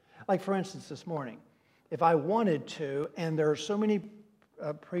it. Like, for instance, this morning, if I wanted to, and there are so many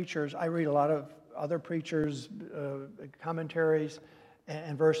preachers, I read a lot of other preachers' commentaries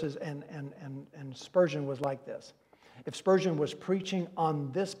and verses, and Spurgeon was like this. If Spurgeon was preaching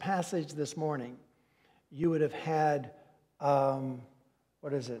on this passage this morning, you would have had,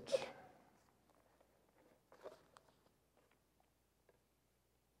 what is it?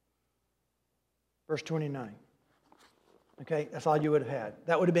 Verse 29. Okay, that's all you would have had.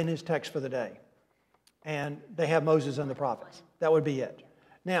 That would have been his text for the day. And they have Moses and the prophets. That would be it.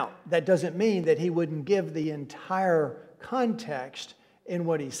 Now, that doesn't mean that he wouldn't give the entire context in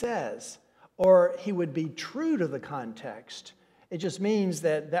what he says, or he would be true to the context. It just means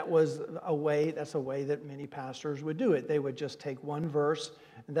that that's a way that many pastors would do it. They would just take one verse,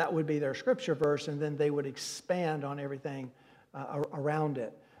 and that would be their scripture verse, and then they would expand on everything around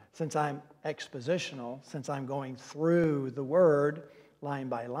it. Since I'm expositional, since I'm going through the word line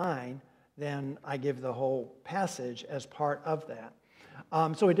by line, then I give the whole passage as part of that.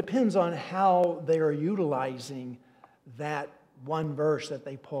 So it depends on how they are utilizing that one verse that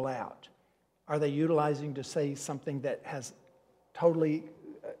they pull out. Are they utilizing to say something that has totally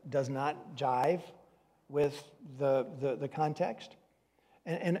does not jive with the context?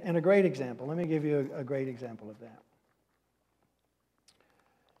 And a great example, let me give you a great example of that.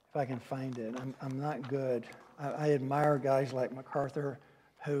 If I can find it. I'm not good. I admire guys like MacArthur,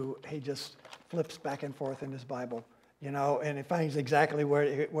 who he just flips back and forth in his Bible, you know, and he finds exactly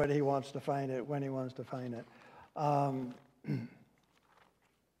where he wants to find it, when he wants to find it.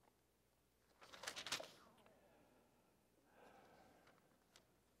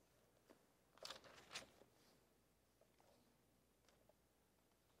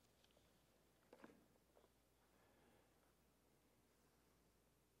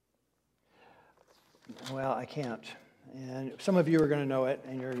 Well, I can't. And some of you are going to know it,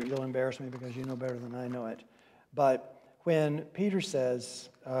 and you'll embarrass me because you know better than I know it. But when Peter says,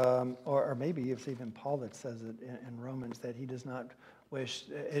 or maybe it's even Paul that says it in Romans, that he does not wish,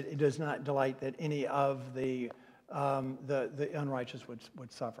 it does not delight that any of the unrighteous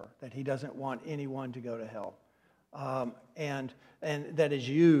would suffer, that he doesn't want anyone to go to hell. And that is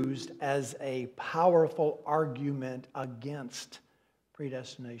used as a powerful argument against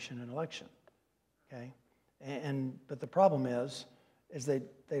predestination and election. Okay, but the problem is they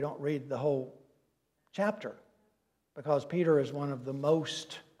don't read the whole chapter, because Peter is one of the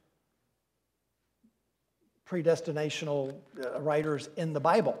most predestinational writers in the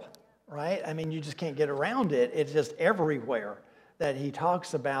Bible, right? I mean, you just can't get around it. It's just everywhere that he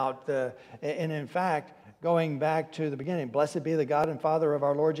talks about and in fact, going back to the beginning, blessed be the God and Father of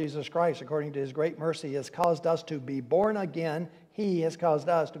our Lord Jesus Christ, according to his great mercy, he has caused us to be born again. He has caused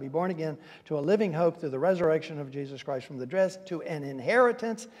us to be born again to a living hope through the resurrection of Jesus Christ from the dead, to an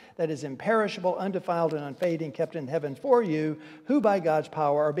inheritance that is imperishable, undefiled, and unfading, kept in heaven for you, who by God's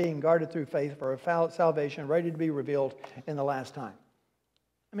power are being guarded through faith for a salvation ready to be revealed in the last time.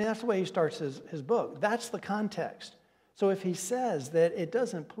 I mean, that's the way he starts his book. That's the context. So if he says that it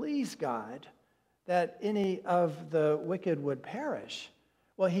doesn't please God that any of the wicked would perish,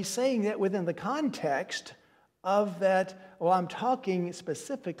 well, he's saying that within the context of that, well, I'm talking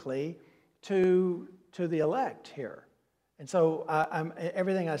specifically to the elect here. And so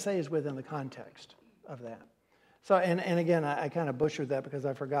everything I say is within the context of that. So, and again, I kind of butchered that because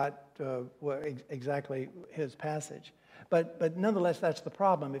I forgot exactly his passage. But nonetheless, that's the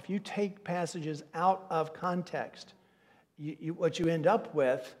problem. If you take passages out of context, what you end up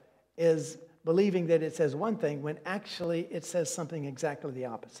with is believing that it says one thing when actually it says something exactly the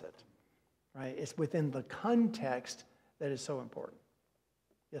opposite. Right? It's within the context that is so important.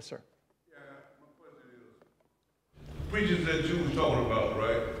 Yes, sir. Yeah, my question is, preachers that you were talking about,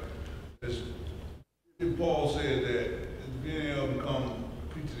 right? Paul said that if any of them come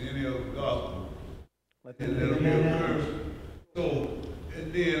preaching any other gospel, and that'll be a curse. So,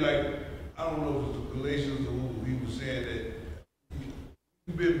 and then like, I don't know if it was Galatians or who, he was saying that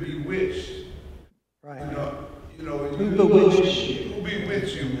you've been bewitched. Right. You know, Who bewitched you? Who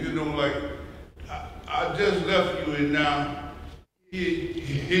bewitched you? You know, like, I just left you and now here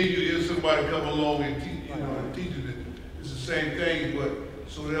you hear somebody come along and teach, you know, and teaching it. It's the same thing, but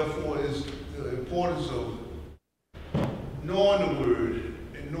so therefore it's the importance of knowing the word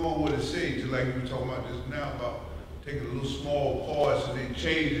and knowing what it says. Just like we were talking about just now about taking a little small parts and then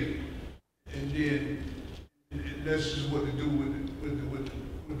change it, and then and that's just what to do with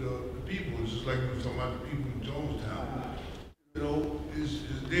the people. It's just like we were talking about the people in Jonestown. You know, it's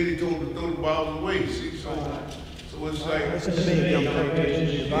Daddy told to throw the Bible away. See, so it's like Listen to me. Don't pay attention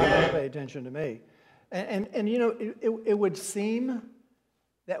to your Bible. Pay attention to me. And you know, it would seem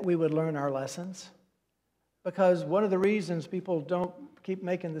that we would learn our lessons, because one of the reasons people don't keep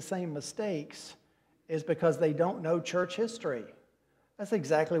making the same mistakes is because they don't know church history. That's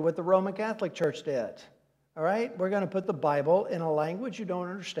exactly what the Roman Catholic Church did. All right? We're going to put the Bible in a language you don't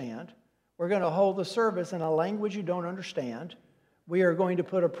understand. We're going to hold the service in a language you don't understand. We are going to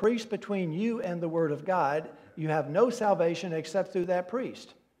put a priest between you and the Word of God. You have no salvation except through that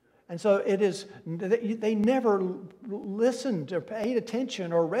priest. And so it is, they never listened or paid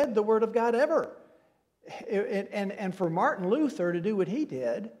attention or read the Word of God ever. And for Martin Luther to do what he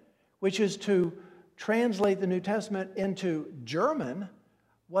did, which is to translate the New Testament into German,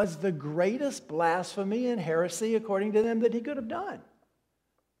 was the greatest blasphemy and heresy, according to them, that he could have done.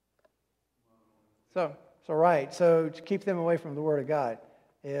 So to keep them away from the Word of God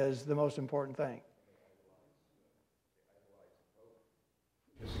is the most important thing.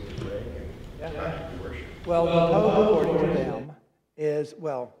 Yeah. Well, the Pope, according to them, is,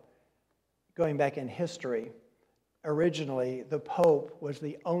 well, going back in history, originally the Pope was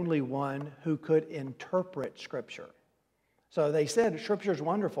the only one who could interpret Scripture. So they said Scripture is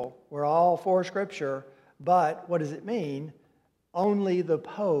wonderful. We're all for Scripture, but what does it mean? Only the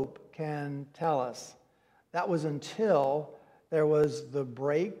Pope can tell us. That was until there was the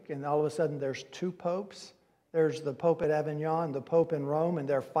break, and all of a sudden there's two popes. There's the Pope at Avignon, the Pope in Rome, and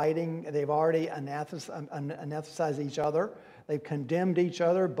they're fighting. They've already anathematized each other. They've condemned each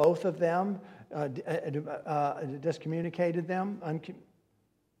other, both of them, discommunicated them,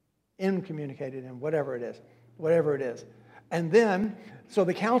 incommunicated them, whatever it is. And then, so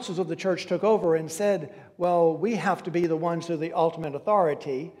the councils of the church took over and said, well, we have to be the ones who are the ultimate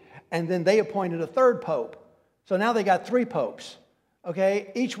authority. And then they appointed a third pope. So now they got three popes.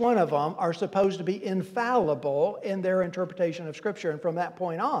 Okay, each one of them are supposed to be infallible in their interpretation of Scripture. And from that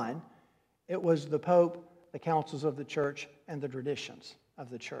point on, it was the Pope, the councils of the church, and the traditions of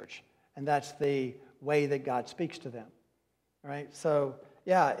the church. And that's the way that God speaks to them. All right, so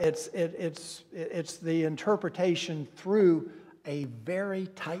yeah, it's the interpretation through a very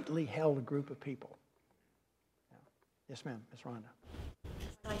tightly held group of people. Yeah. Yes, ma'am, Ms. Rhonda.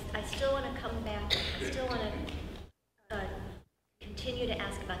 I still want to come back. I still want to continue to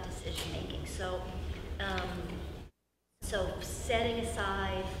ask about decision making. So, setting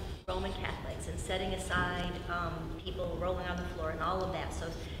aside Roman Catholics and setting aside people rolling on the floor and all of that. So,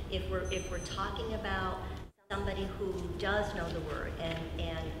 if we're talking about somebody who does know the Word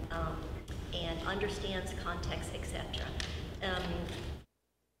and understands context, etc.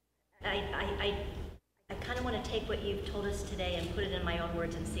 I kind of want to take what you've told us today and put it in my own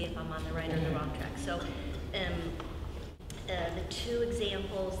words and see if I'm on the right or the wrong track. So, the two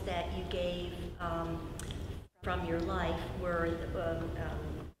examples that you gave from your life were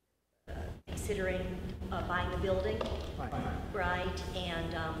considering buying a building, right?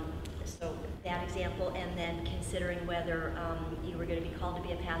 And so that example, and then considering whether you were going to be called to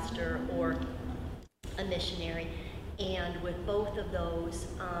be a pastor or a missionary. And with both of those,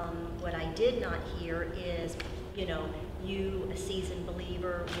 what I did not hear is, you, a seasoned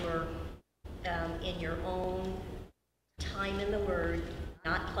believer, were in your own time in the Word,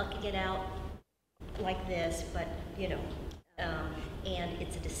 not plucking it out like this, but, and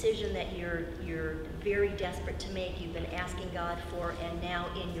it's a decision that you're very desperate to make. You've been asking God for, and now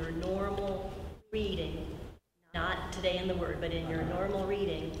in your normal reading, not today in the Word, but in your normal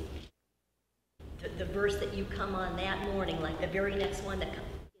reading, the verse that you come on that morning, like the very next one that comes,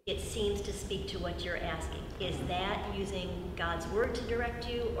 it seems to speak to what you're asking. Is that using God's Word to direct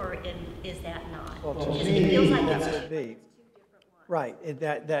you, or is that not? Well, to Because me, it feels like that it's would two be. different ones. Right.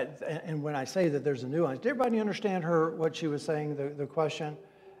 And when I say that there's a nuance, did everybody understand what she was saying, the question?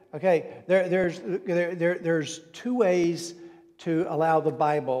 Okay, there's two ways to allow the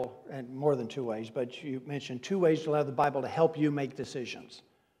Bible, and more than two ways, but you mentioned two ways to allow the Bible to help you make decisions.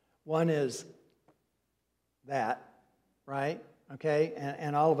 One is that, right? Okay,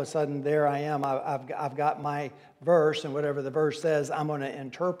 and all of a sudden there I am. I've got my verse, and whatever the verse says, I'm going to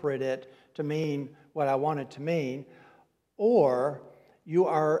interpret it to mean what I want it to mean. Or you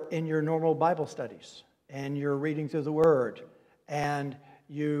are in your normal Bible studies, and you're reading through the Word, and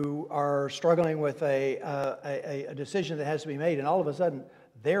you are struggling with a decision that has to be made, and all of a sudden,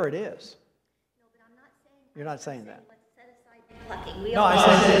 there it is. No, but I'm not saying. You're not saying that. Let's set aside the plucking. We No, all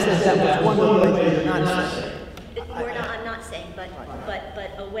I said that was one of the ways you're not saying. I'm not saying,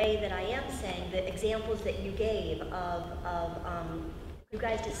 but a way that I am saying, the examples that you gave of you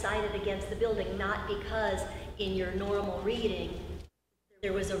guys decided against the building, not because in your normal reading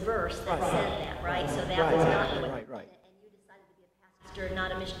there was a verse that said that, right? So that was not the way. Right. And you decided to be a pastor,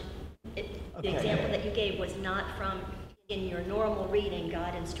 not a missionary. The example that you gave was not from in your normal reading.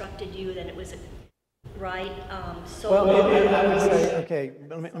 God instructed you that it was right. Well, I would say, okay,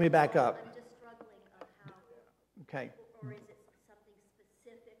 let me back up. I'm just struggling of how. Okay. Or is it something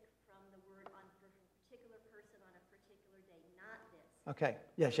specific from the word on for a particular person on a particular day, not this? Okay.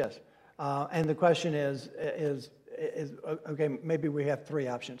 Yes. And the question is okay, maybe we have three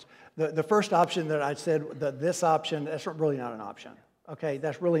options. The first option that I said, this option, that's really not an option. Okay,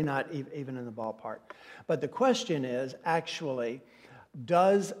 that's really not even in the ballpark. But the question is actually,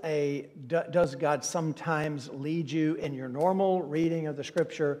 does God sometimes lead you in your normal reading of the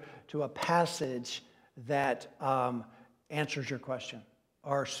Scripture to a passage that answers your question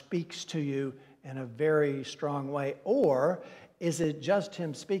or speaks to you in a very strong way? Or is it just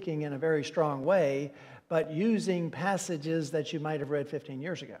him speaking in a very strong way, but using passages that you might have read 15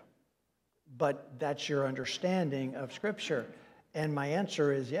 years ago? But that's your understanding of Scripture. And my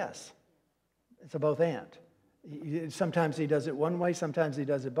answer is yes. It's a both and. Sometimes he does it one way, sometimes he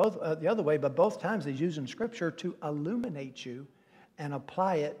does it both the other way, but both times he's using Scripture to illuminate you and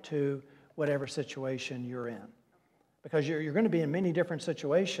apply it to whatever situation you're in. Because you're going to be in many different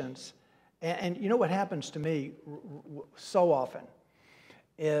situations. And you know what happens to me so often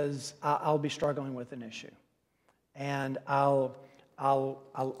is I'll be struggling with an issue. And I'm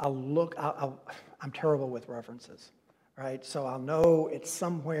terrible with references. Right, so I'll know it's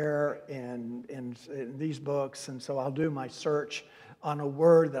somewhere in these books, and so I'll do my search on a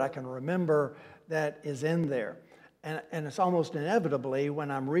word that I can remember that is in there. And it's almost inevitably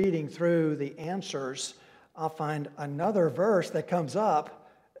when I'm reading through the answers, I'll find another verse that comes up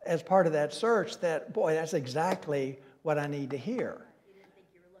as part of that search that, boy, that's exactly what I need to hear. You didn't think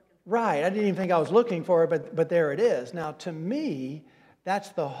you were looking for. Right, I didn't even think I was looking for it, but there it is. Now, to me, that's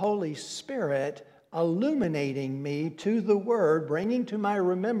the Holy Spirit illuminating me to the Word, bringing to my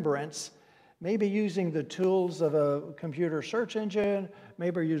remembrance, maybe using the tools of a computer search engine,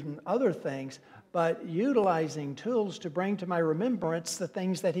 maybe using other things, but utilizing tools to bring to my remembrance the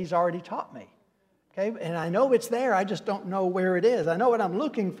things that He's already taught me. Okay, and I know it's there, I just don't know where it is. I know what I'm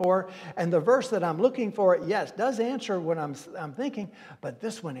looking for, and the verse that I'm looking for, yes, does answer what I'm thinking, but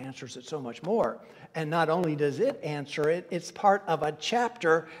this one answers it so much more. And not only does it answer it, it's part of a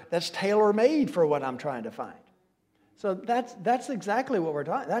chapter that's tailor-made for what I'm trying to find. So that's exactly what we're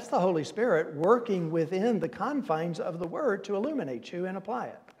talking. That's the Holy Spirit working within the confines of the Word to illuminate you and apply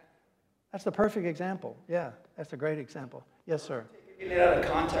it. That's the perfect example. Yeah, that's a great example. Yes, sir. Taking it out of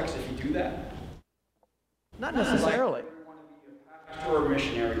context if you do that? Not necessarily. Pastor or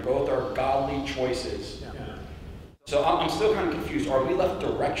missionary, both are godly choices. Yeah. So I'm still kind of confused. Are we left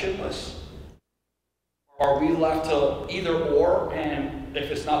directionless? Are we left to either or, and if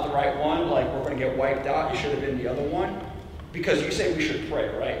it's not the right one, like we're going to get wiped out, it should have been the other one? Because you say we should pray,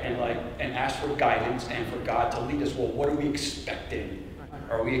 right? And ask for guidance and for God to lead us. Well, what are we expecting?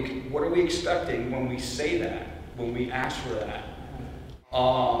 What are we expecting when we say that? When we ask for that?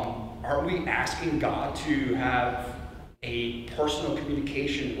 Are we asking God to have a personal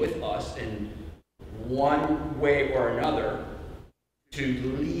communication with us in one way or another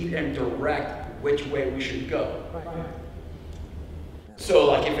to lead and direct which way we should go? So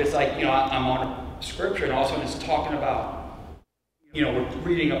like if it's like, I'm on Scripture and all of a sudden it's talking about, we're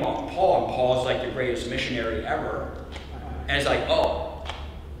reading about Paul, and Paul's like the greatest missionary ever. And it's like, oh,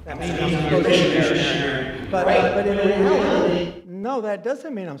 that means I'm supposed to be a missionary. But in reality, no, that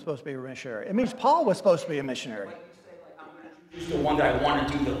doesn't mean I'm supposed to be a missionary. It means Paul was supposed to be a missionary. I'm going to choose the one that I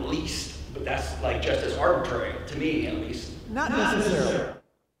want to do the least, but that's like just as arbitrary, to me at least. Not necessarily.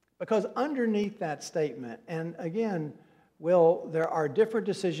 Because underneath that statement, and again, Will, there are different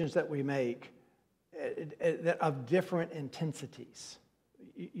decisions that we make of different intensities.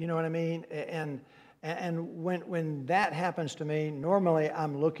 You know what I mean? And when that happens to me, normally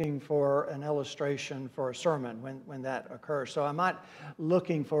I'm looking for an illustration for a sermon when that occurs. So I'm not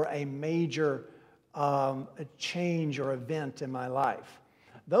looking for a major a change or event in my life.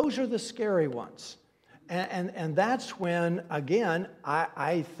 Those are the scary ones. And that's when, again,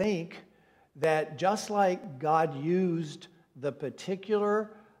 I think that just like God used the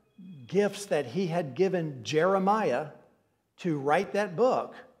particular gifts that he had given Jeremiah to write that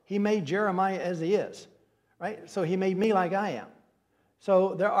book, he made Jeremiah as he is, right? So he made me like I am.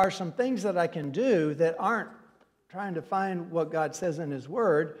 So there are some things that I can do that aren't trying to find what God says in his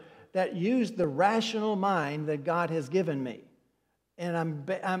word, that use the rational mind that God has given me. And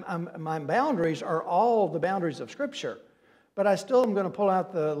my boundaries are all the boundaries of Scripture. But I still am going to pull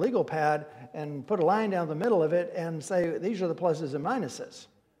out the legal pad and put a line down the middle of it and say, these are the pluses and minuses.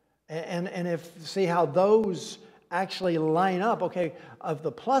 And see how those actually line up. Okay, of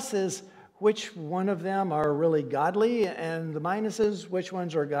the pluses, which one of them are really godly, and the minuses, which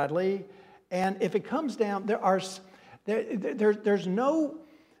ones are godly. And if it comes down, there's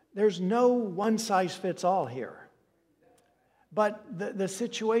no one size fits all here. But the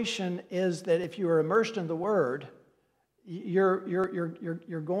situation is that if you are immersed in the Word,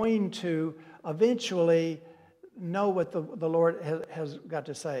 you're going to eventually know what the Lord has got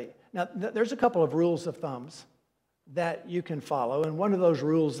to say. Now, there's a couple of rules of thumbs that you can follow, and one of those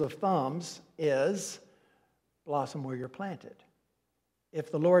rules of thumbs is blossom where you're planted. If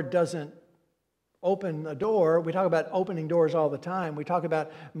the Lord doesn't open a door, we talk about opening doors all the time. We talk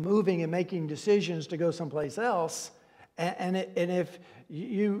about moving and making decisions to go someplace else. And if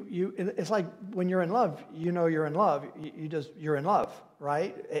it's like when you're in love, you know you're in love. You're in love,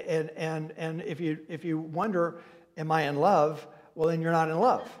 right? And if you wonder, am I in love? Well, then you're not in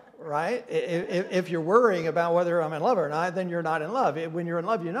love, right? If you're worrying about whether I'm in love or not, then you're not in love. When you're in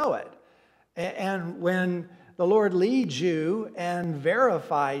love, you know it. And when the Lord leads you and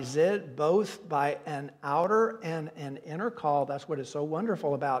verifies it both by an outer and an inner call, that's what is so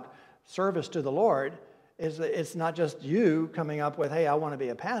wonderful about service to the Lord. Is that it's not just you coming up with, hey, I want to be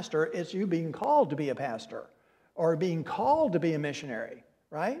a pastor. It's you being called to be a pastor or being called to be a missionary,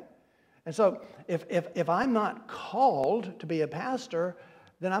 right? And so if I'm not called to be a pastor,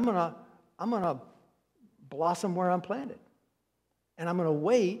 then I'm gonna blossom where I'm planted. And I'm going to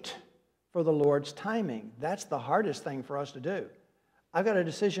wait for the Lord's timing. That's the hardest thing for us to do. I've got a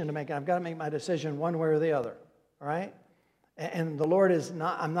decision to make, and I've got to make my decision one way or the other, all right? And the Lord is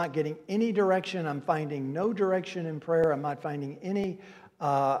not, I'm not getting any direction. I'm finding no direction in prayer. I'm not finding any, as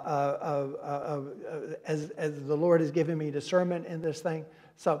the Lord has given me discernment in this thing.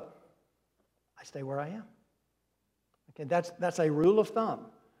 So I stay where I am. Okay, that's a rule of thumb.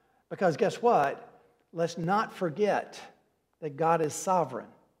 Because guess what? Let's not forget that God is sovereign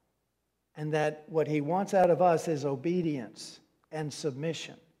and that what he wants out of us is obedience and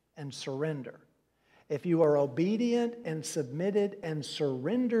submission and surrender. If you are obedient and submitted and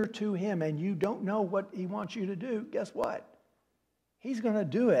surrender to him and you don't know what he wants you to do, guess what? He's going to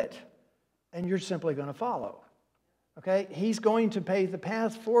do it and you're simply going to follow. Okay? He's going to pave the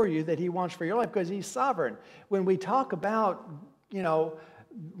path for you that he wants for your life because he's sovereign. When we talk about,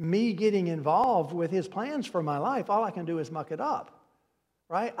 me getting involved with his plans for my life, all I can do is muck it up.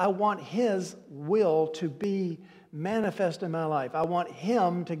 Right? I want his will to be manifest in my life. I want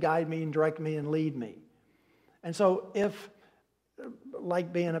him to guide me and direct me and lead me. And so if,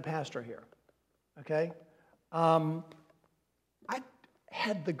 like being a pastor here, okay, I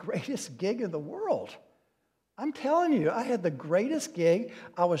had the greatest gig in the world. I'm telling you, I had the greatest gig.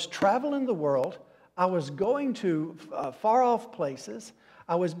 I was traveling the world. I was going to far off places.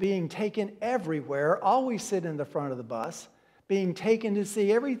 I was being taken everywhere, always sit in the front of the bus, being taken to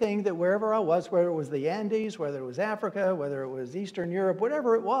see everything that wherever I was, whether it was the Andes, whether it was Africa, whether it was Eastern Europe,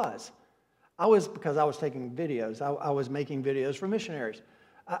 whatever it was. Because I was taking videos. I was making videos for missionaries.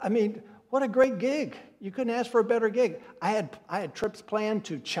 I mean, what a great gig. You couldn't ask for a better gig. I had trips planned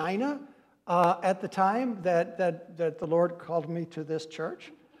to China at the time that the Lord called me to this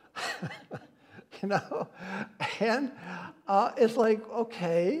church. And it's like,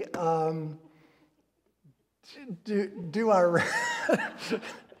 okay, do I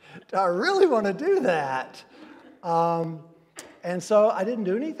really want to do that? And so I didn't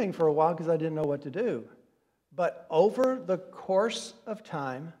do anything for a while because I didn't know what to do. But over the course of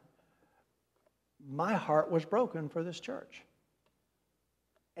time, my heart was broken for this church.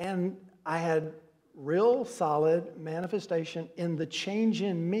 And I had real solid manifestation in the change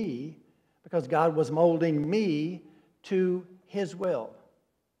in me because God was molding me to his will.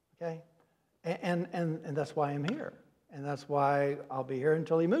 Okay? And that's why I'm here. And that's why I'll be here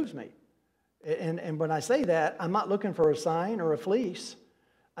until he moves me. And when I say that, I'm not looking for a sign or a fleece.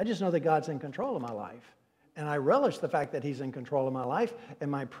 I just know that God's in control of my life. And I relish the fact that he's in control of my life.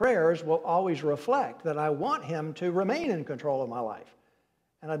 And my prayers will always reflect that I want him to remain in control of my life.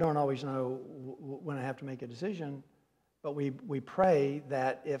 And I don't always know when I have to make a decision. But we pray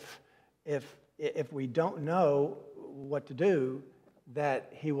that if we don't know what to do, that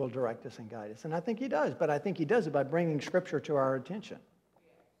he will direct us and guide us. And I think he does. But I think he does it by bringing Scripture to our attention.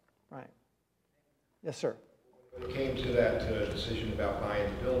 Right. Yes, sir. When it came to that decision about buying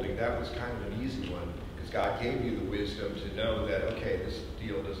the building, that was kind of an easy one, because God gave you the wisdom to know that, okay, this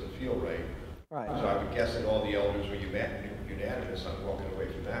deal doesn't feel right. Right. So I would guess that all the elders were unanimous on walking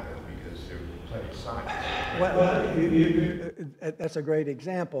away from that one, because there were plenty of signs. Well, that's a great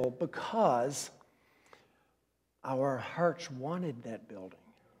example, because our hearts wanted that building.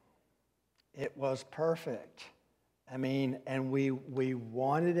 It was perfect. I mean, and we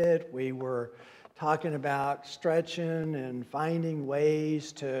wanted it. We were talking about stretching and finding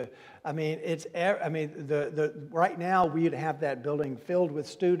ways to, right now we'd have that building filled with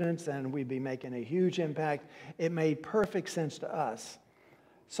students and we'd be making a huge impact. It made perfect sense to us.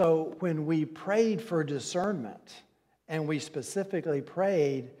 So when we prayed for discernment, and we specifically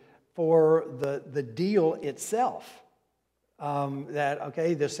prayed for the deal itself, that,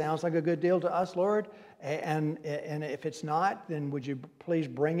 okay, this sounds like a good deal to us, Lord, and if it's not, then would you please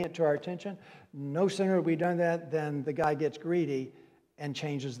bring it to our attention? No sooner have we done that than the guy gets greedy and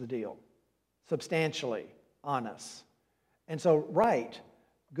changes the deal substantially on us. And so, right,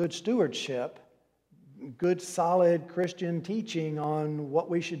 good stewardship, good solid Christian teaching on what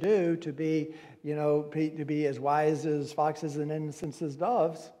we should do to be, to be as wise as foxes and innocent as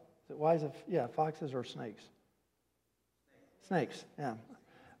doves. Is it wise? Yeah, foxes or snakes? Snakes, yeah.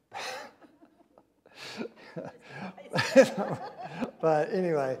 But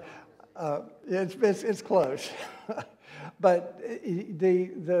anyway, it's close. But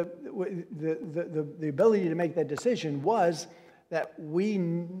the ability to make that decision was that we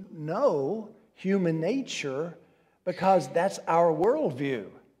know human nature because that's our worldview.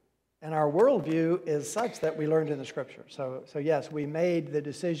 And our worldview is such that we learned in the Scripture. So yes, we made the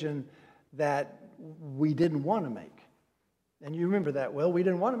decision that we didn't want to make. And you remember that, Will. We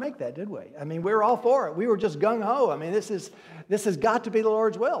didn't want to make that, did we? I mean, we were all for it. We were just gung-ho. I mean, this has got to be the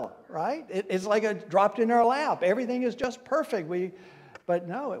Lord's will, right? It's like it dropped in our lap. Everything is just perfect. But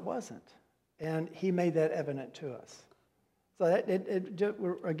no, it wasn't. And he made that evident to us. So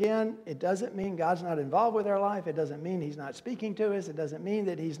again, it doesn't mean God's not involved with our life. It doesn't mean he's not speaking to us. It doesn't mean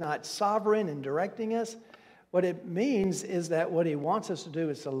that he's not sovereign in directing us. What it means is that what he wants us to do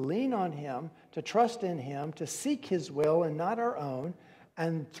is to lean on him, to trust in him, to seek his will and not our own.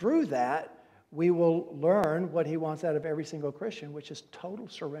 And through that, we will learn what he wants out of every single Christian, which is total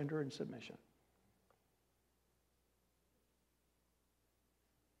surrender and submission.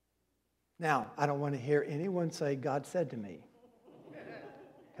 Now, I don't want to hear anyone say, God said to me.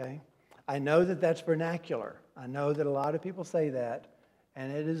 Okay? I know that that's vernacular. I know that a lot of people say that,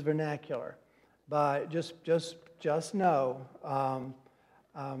 and it is vernacular. But just know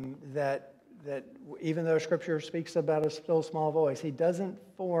that even though Scripture speaks about a still small voice, he doesn't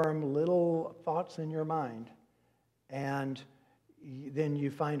form little thoughts in your mind, and then you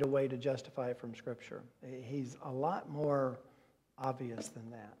find a way to justify it from Scripture. He's a lot more obvious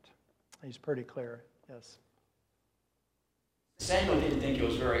than that. He's pretty clear, yes. Samuel didn't think it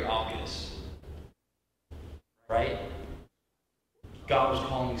was very obvious, right? God was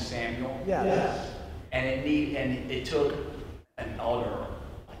calling Samuel. Yeah. Yes. And it took an elder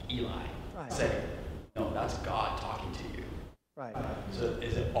like Eli to say, no, that's God talking to you. Right. So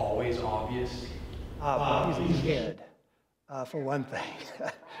is it always obvious? He's a kid, for one thing.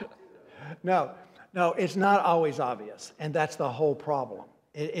 No, it's not always obvious, and that's the whole problem.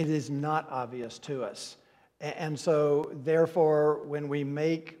 It is not obvious to us. And so, therefore, when we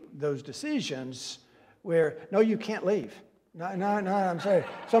make those decisions where, no, you can't leave. No, I'm sorry.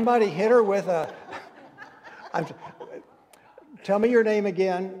 Somebody hit her with a... tell me your name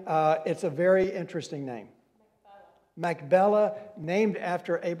again. It's a very interesting name. Machpelah, named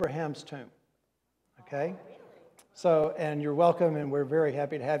after Abraham's tomb. Okay? So, and you're welcome, and we're very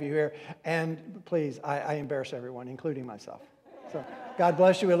happy to have you here. And please, I embarrass everyone, including myself. So, God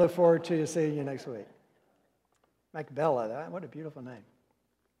bless you. We look forward to seeing you next week. Machpelah, what a beautiful name.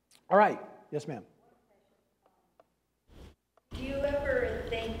 All right. Yes, ma'am. Do you ever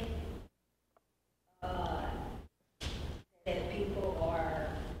think that people are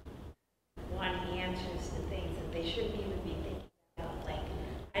wanting answers to things that they shouldn't even be thinking about? Like,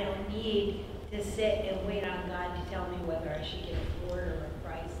 I don't need to sit and wait on God to tell me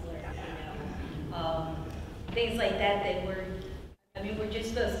things like that that we're just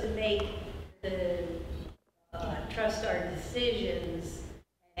supposed to make the, trust our decisions,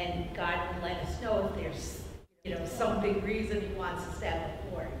 and God will let us know if there's, some big reason he wants us to have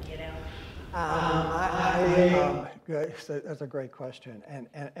a board, Good. So that's a great question,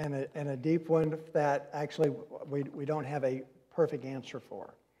 and a deep one that actually we don't have a perfect answer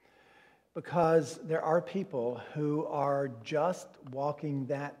for. Because there are people who are just walking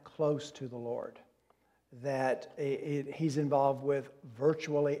that close to the Lord, that he's involved with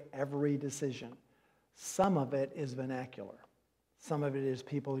virtually every decision. Some of it is vernacular. Some of it is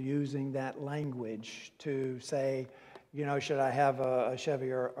people using that language to say, should I have a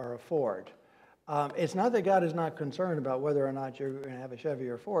Chevy or a Ford? It's not that God is not concerned about whether or not you're going to have a Chevy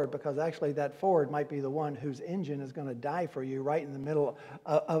or Ford, because actually that Ford might be the one whose engine is going to die for you right in the middle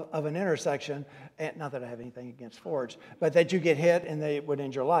of an intersection. And not that I have anything against Fords, but that you get hit and they would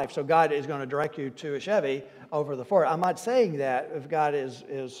end your life. So God is going to direct you to a Chevy over the Ford. I'm not saying that if God is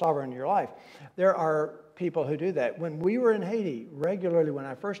sovereign in your life. There are people who do that. When we were in Haiti regularly, when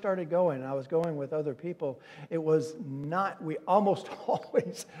I first started going, and I was going with other people, it was not, we almost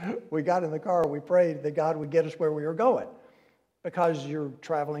always, we got in the car, we prayed that God would get us where we were going, because you're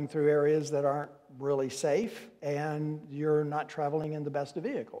traveling through areas that aren't really safe, and you're not traveling in the best of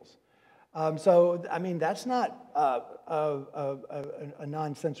vehicles. That's not a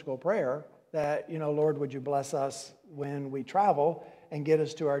nonsensical prayer that, Lord, would you bless us when we travel and get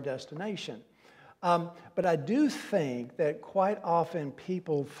us to our destination. But I do think that quite often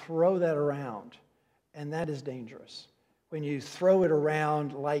people throw that around, and that is dangerous. When you throw it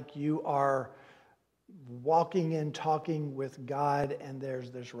around like you are walking and talking with God, and there's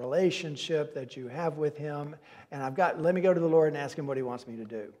this relationship that you have with him, and let me go to the Lord and ask him what he wants me to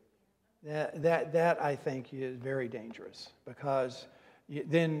do. That I think is very dangerous, because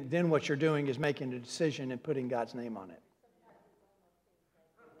then what you're doing is making a decision and putting God's name on it.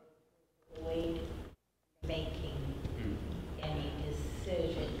 Making any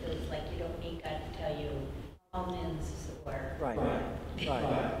decision, because you don't need God to tell you almonds or right. Do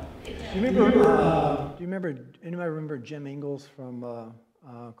you remember? Anybody remember Jim Ingalls from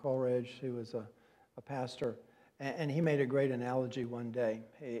Coleridge? He was a pastor, and he made a great analogy one day,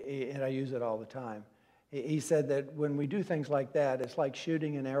 and I use it all the time. He said that when we do things like that, it's like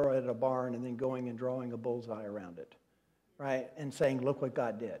shooting an arrow at a barn and then going and drawing a bullseye around it, right? And saying, "Look what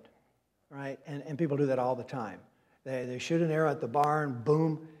God did." Right? And people do that all the time. They shoot an arrow at the barn,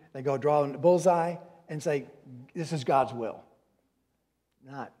 boom, they go draw a bullseye and say, this is God's will.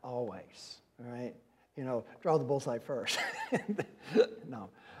 Not always, right? Draw the bullseye first. No.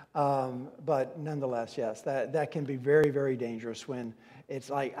 But nonetheless, yes, that can be very, very dangerous when it's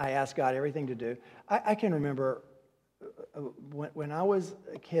like I ask God everything to do. I can remember when I was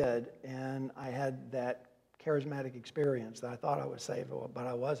a kid and I had that charismatic experience that I thought I was saved, but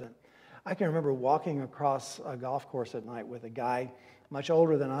I wasn't. I can remember walking across a golf course at night with a guy much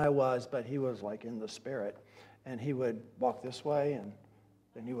older than I was, but he was like in the spirit. And he would walk this way, and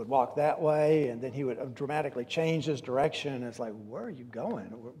then he would walk that way, and then he would dramatically change his direction. It's like, where are you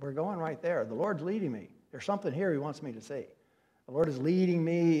going? We're going right there. The Lord's leading me. There's something here he wants me to see. The Lord is leading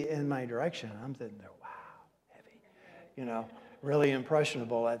me in my direction. I'm thinking, wow, heavy. Really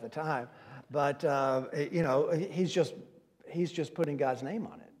impressionable at the time. But, he's just putting God's name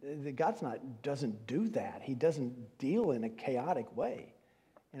on it. God doesn't do that. He doesn't deal in a chaotic way,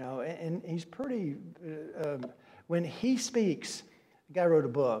 and he's pretty, when he speaks, the guy wrote a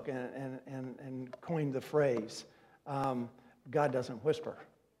book and coined the phrase, God doesn't whisper,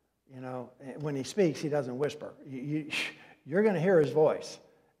 when he speaks, he doesn't whisper. You're going to hear his voice,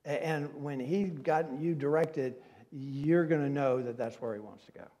 and when he's gotten you directed, you're going to know that that's where he wants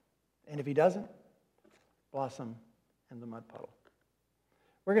to go. And if he doesn't, blossom in the mud puddle.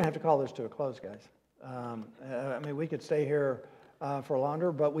 We're going to have to call this to a close, guys. We could stay here for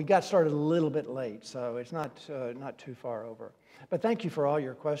longer, but we got started a little bit late, so it's not too far over. But thank you for all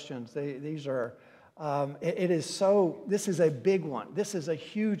your questions. These are, this is a big one. This is a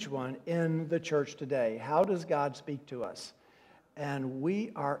huge one in the church today. How does God speak to us? And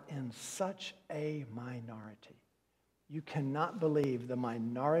we are in such a minority. You cannot believe the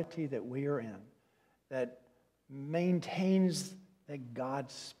minority that we are in that maintains that God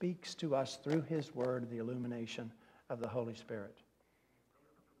speaks to us through his word, the illumination of the Holy Spirit.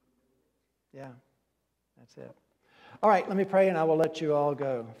 Yeah, that's it. All right, let me pray and I will let you all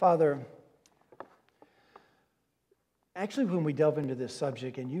go. Father, actually when we delve into this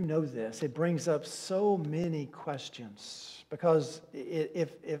subject, and you know this, it brings up so many questions, because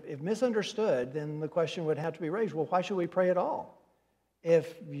if misunderstood, then the question would have to be raised, well, why should we pray at all?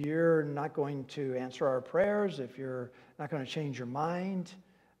 if you're not going to answer our prayers, if you're not going to change your mind,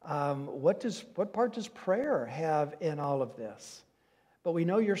 what part does prayer have in all of this? But we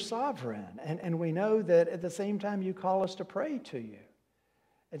know you're sovereign, and we know that at the same time you call us to pray to you.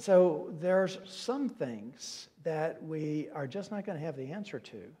 And so there's some things that we are just not going to have the answer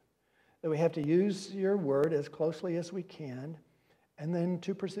to, that we have to use your word as closely as we can, and then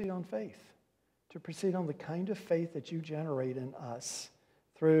to proceed on faith, to proceed on the kind of faith that you generate in us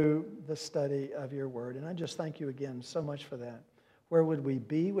through the study of your word. And I just thank you again so much for that. Where would we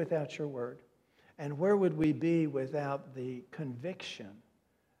be without your word? And where would we be without the conviction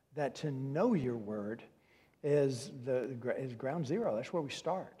that to know your word is ground zero? That's where we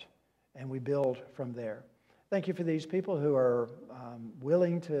start, and we build from there. Thank you for these people who are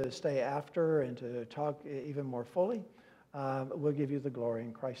willing to stay after and to talk even more fully. We'll give you the glory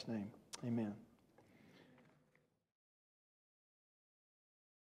in Christ's name. Amen.